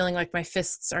angry. I'm feeling like my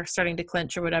fists are starting to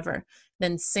clench or whatever.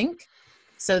 Then sink.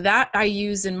 So that I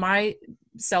use in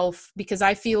myself, because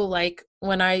I feel like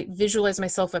when I visualize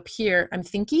myself up here, I'm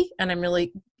thinky, and I'm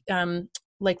really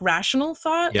like rational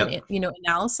thought and,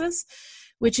 analysis,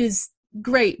 which is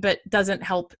great, but doesn't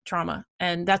help trauma.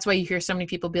 And that's why you hear so many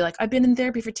people be like, I've been in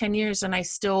therapy for 10 years and I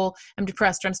still am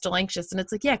depressed, or I'm still anxious. And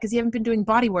it's like, yeah, because you haven't been doing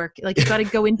body work. Like, you got to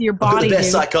go into your body. I'm the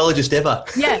best psychologist ever.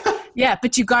 Yeah.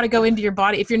 But you got to go into your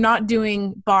body. If you're not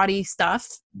doing body stuff,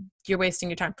 you're wasting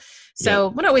your time. So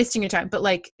we're not wasting your time, but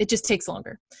like, it just takes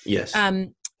longer. Yes.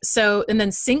 So, and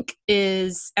then sink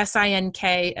is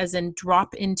SINK, as in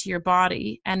drop into your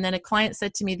body. And then a client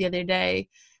said to me the other day,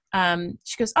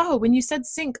 she goes, oh, when you said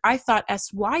sink, I thought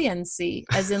SYNC,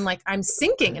 as in like I'm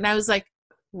sinking. And I was like,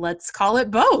 let's call it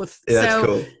both. Yeah, that's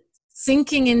cool.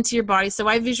 sinking into your body. So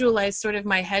I visualize sort of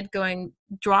my head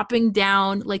dropping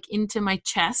down like into my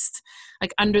chest,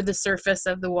 like under the surface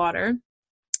of the water,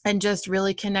 and just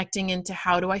really connecting into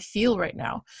how do I feel right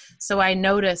now. So I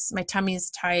notice my tummy is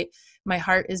tight, my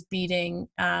heart is beating,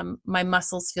 my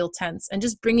muscles feel tense, and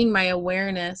just bringing my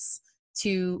awareness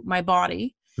to my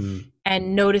body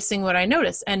and noticing what I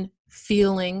notice and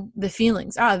feeling the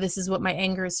feelings. This is what my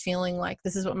anger is feeling like.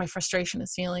 This is what my frustration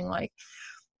is feeling like.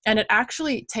 And it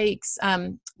actually takes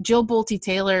Jill Bolte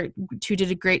Taylor, who did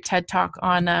a great TED talk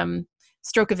on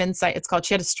stroke of insight. It's called.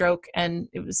 She had a stroke and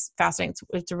it was fascinating.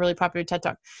 It's a really popular TED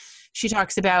talk. She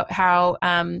talks about how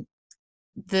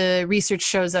the research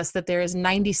shows us that there is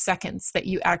 90 seconds that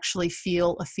you actually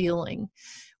feel a feeling,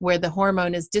 where the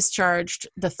hormone is discharged,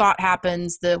 the thought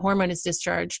happens, the hormone is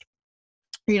discharged,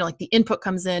 like the input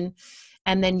comes in,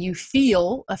 and then you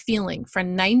feel a feeling for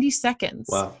 90 seconds.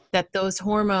 Wow. That those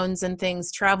hormones and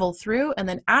things travel through. And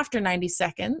then after 90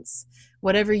 seconds,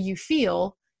 whatever you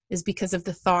feel is because of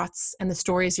the thoughts and the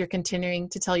stories you're continuing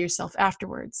to tell yourself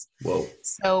afterwards. Whoa.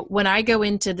 So when I go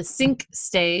into the sync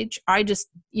stage, I just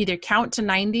either count to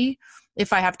 90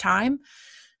 if I have time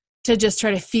to just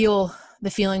try to feel the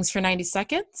feelings for 90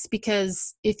 seconds,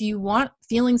 because if you want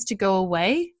feelings to go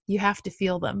away, you have to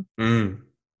feel them.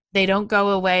 They don't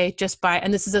go away just by,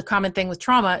 and this is a common thing with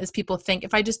trauma, is people think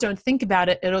if I just don't think about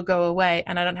it, it'll go away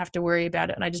and I don't have to worry about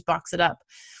it and I just box it up.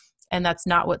 And that's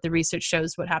not what the research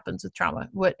shows what happens with trauma.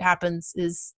 What happens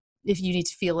is if you need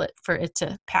to feel it for it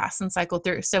to pass and cycle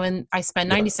through. So I spend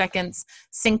 90 seconds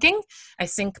sinking. I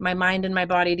sync my mind and my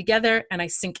body together, and I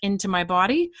sink into my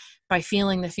body by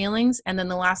feeling the feelings. And then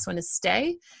the last one is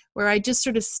stay, where I just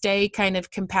sort of stay kind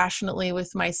of compassionately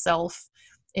with myself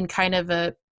in kind of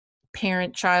a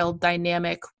parent-child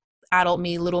dynamic, adult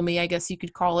me, little me, I guess you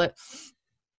could call it,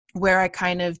 where I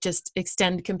kind of just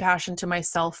extend compassion to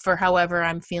myself for however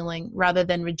I'm feeling, rather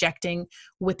than rejecting,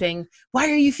 whipping. Why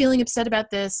are you feeling upset about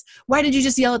this? Why did you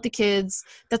just yell at the kids?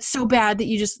 That's so bad that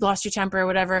you just lost your temper or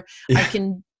whatever. Yeah. I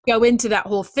can go into that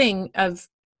whole thing of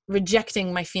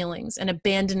rejecting my feelings and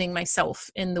abandoning myself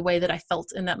in the way that I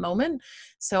felt in that moment.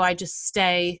 So I just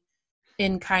stay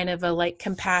in kind of a like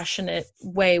compassionate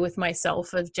way with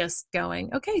myself of just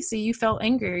going, okay, so you felt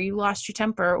angry or you lost your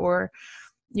temper or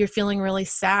you're feeling really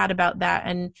sad about that,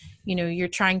 and you're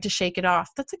trying to shake it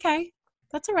off. That's okay.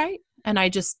 That's all right. And I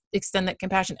just extend that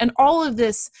compassion. And all of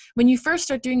this, when you first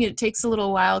start doing it, it takes a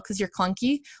little while because you're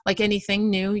clunky. Like anything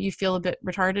new, you feel a bit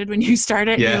retarded when you start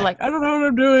it. Yeah. And you're like, I don't know what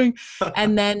I'm doing.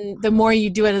 And then the more you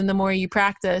do it and the more you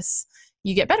practice,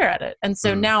 you get better at it. And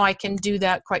so now I can do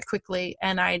that quite quickly,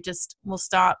 and I just will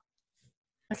stop.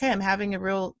 Okay, I'm having a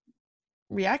real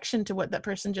reaction to what that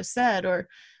person just said or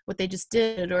what they just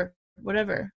did or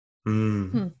whatever.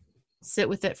 Sit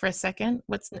with it for a second.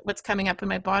 What's coming up in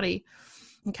my body?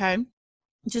 Okay.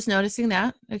 Just noticing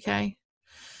that. Okay.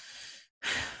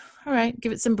 All right.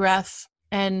 Give it some breath.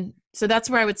 And so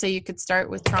that's where I would say you could start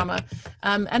with trauma.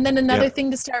 And then another thing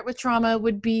to start with trauma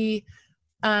would be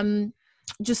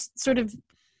just sort of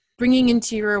bringing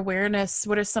into your awareness,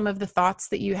 what are some of the thoughts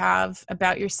that you have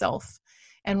about yourself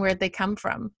and where they come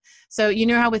from. So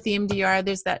how with the EMDR,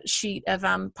 there's that sheet of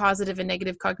positive and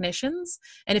negative cognitions.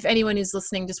 And if anyone who's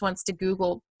listening just wants to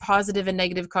Google positive and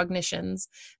negative cognitions,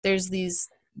 there's these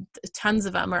tons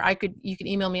of them, or you can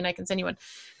email me and I can send you one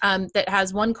that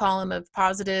has one column of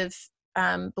positive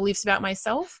beliefs about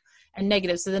myself and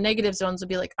negative. So the negative ones would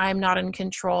be like, I'm not in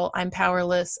control, I'm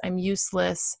powerless, I'm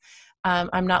useless,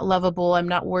 I'm not lovable, I'm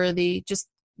not worthy, just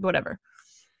whatever.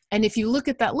 And if you look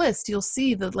at that list, you'll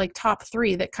see the like top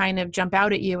 3 that kind of jump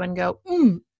out at you and go,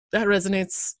 that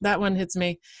resonates. That one hits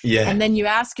me. Yeah. And then you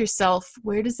ask yourself,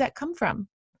 where does that come from?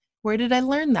 Where did I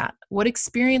learn that? What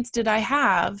experience did I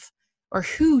have? Or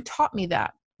who taught me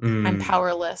that? I'm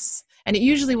powerless. And it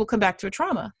usually will come back to a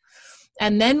trauma.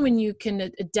 And then when you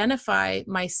can identify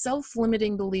my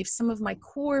self-limiting beliefs, some of my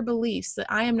core beliefs that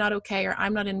I am not okay, or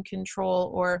I'm not in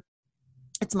control, or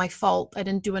it's my fault, I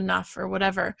didn't do enough, or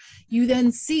whatever, you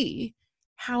then see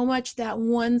how much that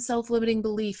one self-limiting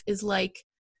belief is like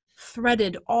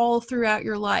threaded all throughout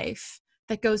your life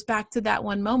that goes back to that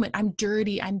one moment. I'm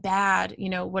dirty, I'm bad,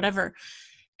 whatever.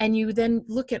 And you then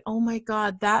look at, oh my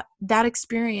God, that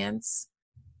experience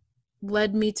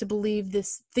led me to believe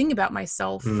this thing about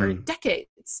myself for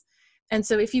decades. And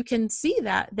so if you can see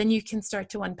that, then you can start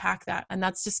to unpack that. And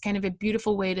that's just kind of a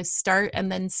beautiful way to start,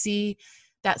 and then see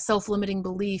that self-limiting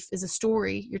belief is a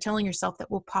story you're telling yourself that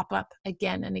will pop up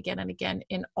again and again and again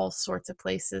in all sorts of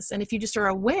places. And if you just are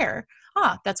aware,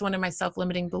 that's one of my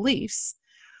self-limiting beliefs,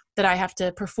 that I have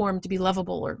to perform to be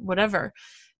lovable or whatever,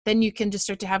 then you can just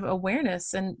start to have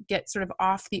awareness and get sort of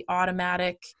off the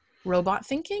automatic robot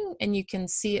thinking, and you can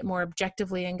see it more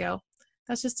objectively and go,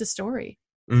 that's just a story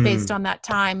based Mm. on that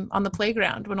time on the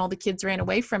playground when all the kids ran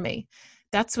away from me.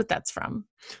 That's what that's from.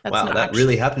 That's Wow, not that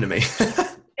really actually. happened to me.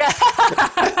 Yeah.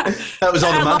 That was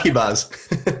on the monkey bars.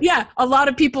 Yeah, a lot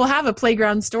of people have a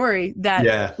playground story that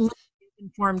Yeah.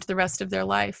 informed the rest of their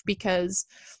life, because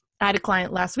I had a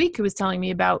client last week who was telling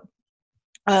me about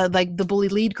like the bully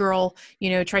lead girl,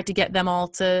 tried to get them all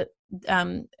to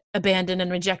abandon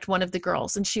and reject one of the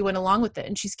girls, and she went along with it,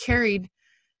 and she's carried,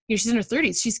 she's in her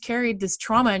 30s, she's carried this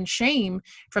trauma and shame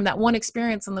from that one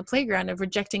experience on the playground of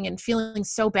rejecting and feeling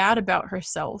so bad about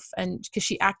herself, and because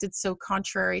she acted so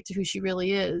contrary to who she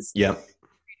really is, Yeah.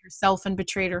 herself, and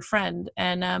betrayed her friend.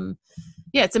 And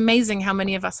yeah, it's amazing how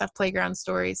many of us have playground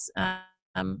stories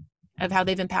of how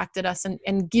they've impacted us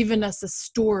and given us a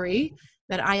story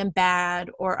that I am bad,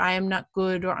 or I am not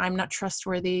good, or I'm not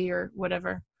trustworthy, or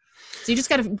whatever. So you just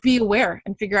got to be aware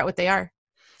and figure out what they are.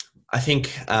 I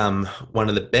think one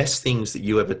of the best things that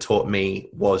you ever taught me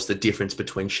was the difference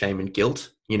between shame and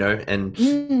guilt, and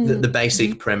the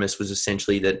basic premise was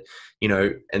essentially that,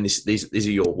 and these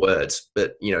are your words,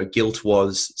 but, guilt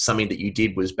was something that you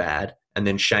did was bad. And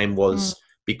then shame was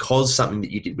because something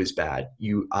that you did was bad,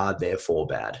 you are therefore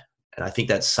bad. And I think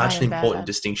that's such an important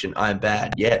distinction. I am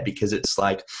bad. Yeah. Because it's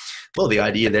like, well, the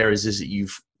idea there is that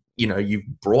you've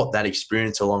brought that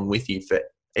experience along with you for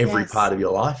every part of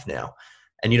your life now.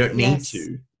 And you don't need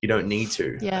to. You don't need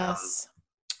to. Yes.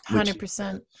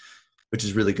 100%. Which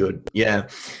is really good. Yeah.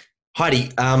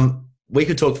 Heidi, we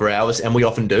could talk for hours, and we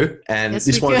often do. And yes,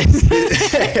 this won't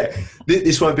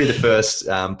be the first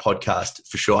podcast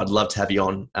for sure. I'd love to have you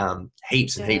on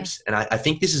heaps and heaps. And I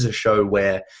think this is a show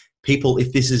where people,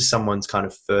 if this is someone's kind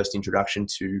of first introduction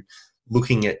to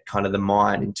looking at kind of the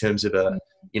mind in terms of a,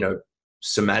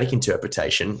 somatic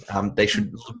interpretation, they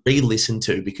should re-listen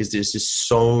to, because there's just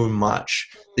so much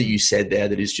that you said there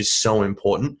that is just so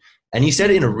important. And you said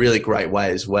it in a really great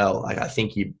way as well. Like, I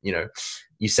think you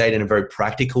say it in a very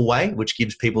practical way, which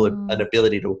gives people an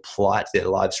ability to apply it to their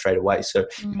lives straight away. So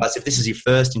guys, if this is your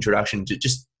first introduction,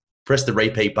 just press the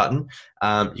repeat button.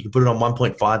 You can put it on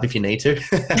 1.5 if you need to.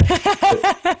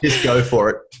 Just go for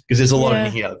it, because there's a lot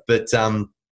in here. But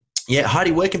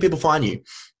Heidi, where can people find you?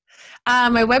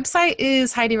 My website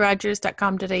is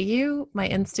HeidiRogers.com.au. My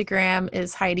Instagram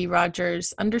is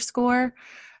HeidiRogers_.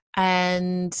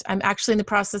 And I'm actually in the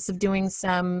process of doing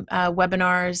some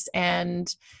webinars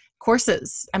and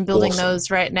courses. I'm building those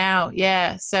right now.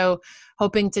 Yeah. So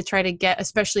hoping to try to get,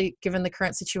 especially given the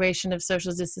current situation of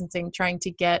social distancing, trying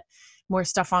to get more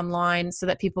stuff online so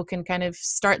that people can kind of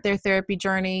start their therapy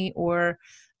journey, or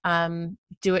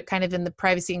do it kind of in the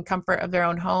privacy and comfort of their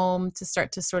own home, to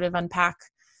start to sort of unpack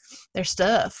their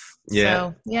stuff.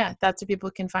 So that's where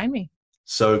people can find me.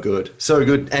 So good.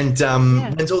 And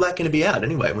when's all that going to be out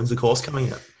anyway? When's the course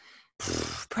coming out?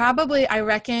 Probably, I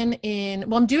reckon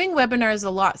I'm doing webinars a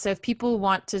lot. So if people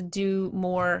want to do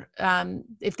more,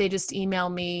 if they just email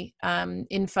me,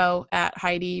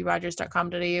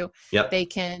 info@HeidiRogers.com.au, they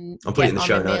can I'll put it in the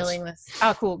show notes. Mailing list.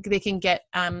 Oh, cool. They can get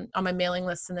on my mailing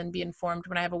list and then be informed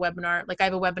when I have a webinar. Like, I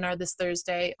have a webinar this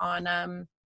Thursday on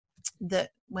the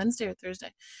Wednesday or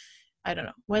Thursday. I don't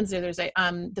know, Wednesday or Thursday,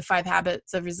 the 5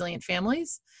 habits of resilient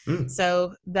families.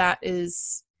 So that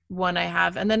is one I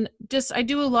have. And then I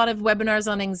do a lot of webinars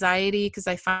on anxiety, because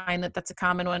I find that that's a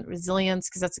common one, resilience,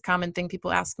 because that's a common thing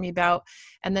people ask me about.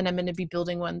 And then I'm going to be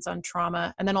building ones on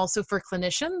trauma. And then also for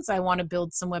clinicians, I want to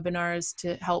build some webinars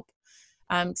to help.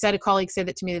 Because I had a colleague say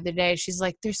that to me the other day. She's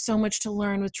like, there's so much to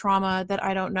learn with trauma that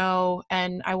I don't know,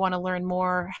 and I want to learn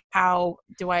more. How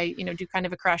do I, do kind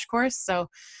of a crash course? So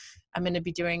I'm going to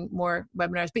be doing more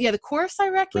webinars. But the course, I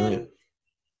reckon,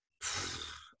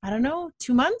 I don't know,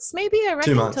 2 months maybe, I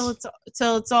reckon, till it's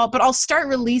all, but I'll start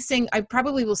releasing, I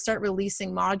probably will start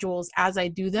releasing modules as I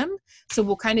do them. So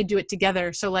we'll kind of do it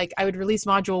together. So like, I would release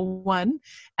module 1,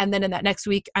 and then in that next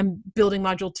week, I'm building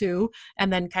module 2,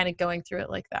 and then kind of going through it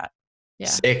like that. Yeah.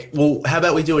 Sick. Well, how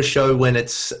about we do a show when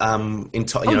it's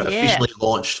officially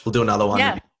launched? We'll do another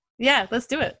one. Yeah, let's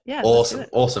do it. Yeah.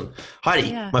 Awesome.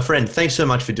 Heidi, my friend, thanks so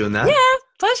much for doing that. Yeah,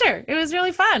 pleasure. It was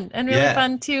really fun, and really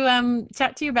fun to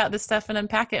chat to you about this stuff and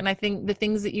unpack it. And I think the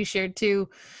things that you shared too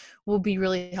will be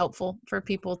really helpful for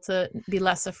people to be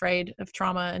less afraid of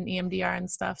trauma and EMDR and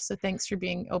stuff. So thanks for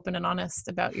being open and honest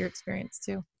about your experience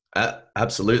too.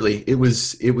 Absolutely. It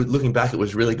was looking back, it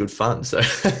was really good fun. So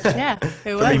it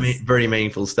was very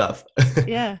meaningful stuff.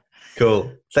 Yeah.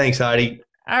 Cool. Thanks, Heidi.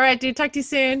 All right, dude. Talk to you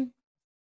soon.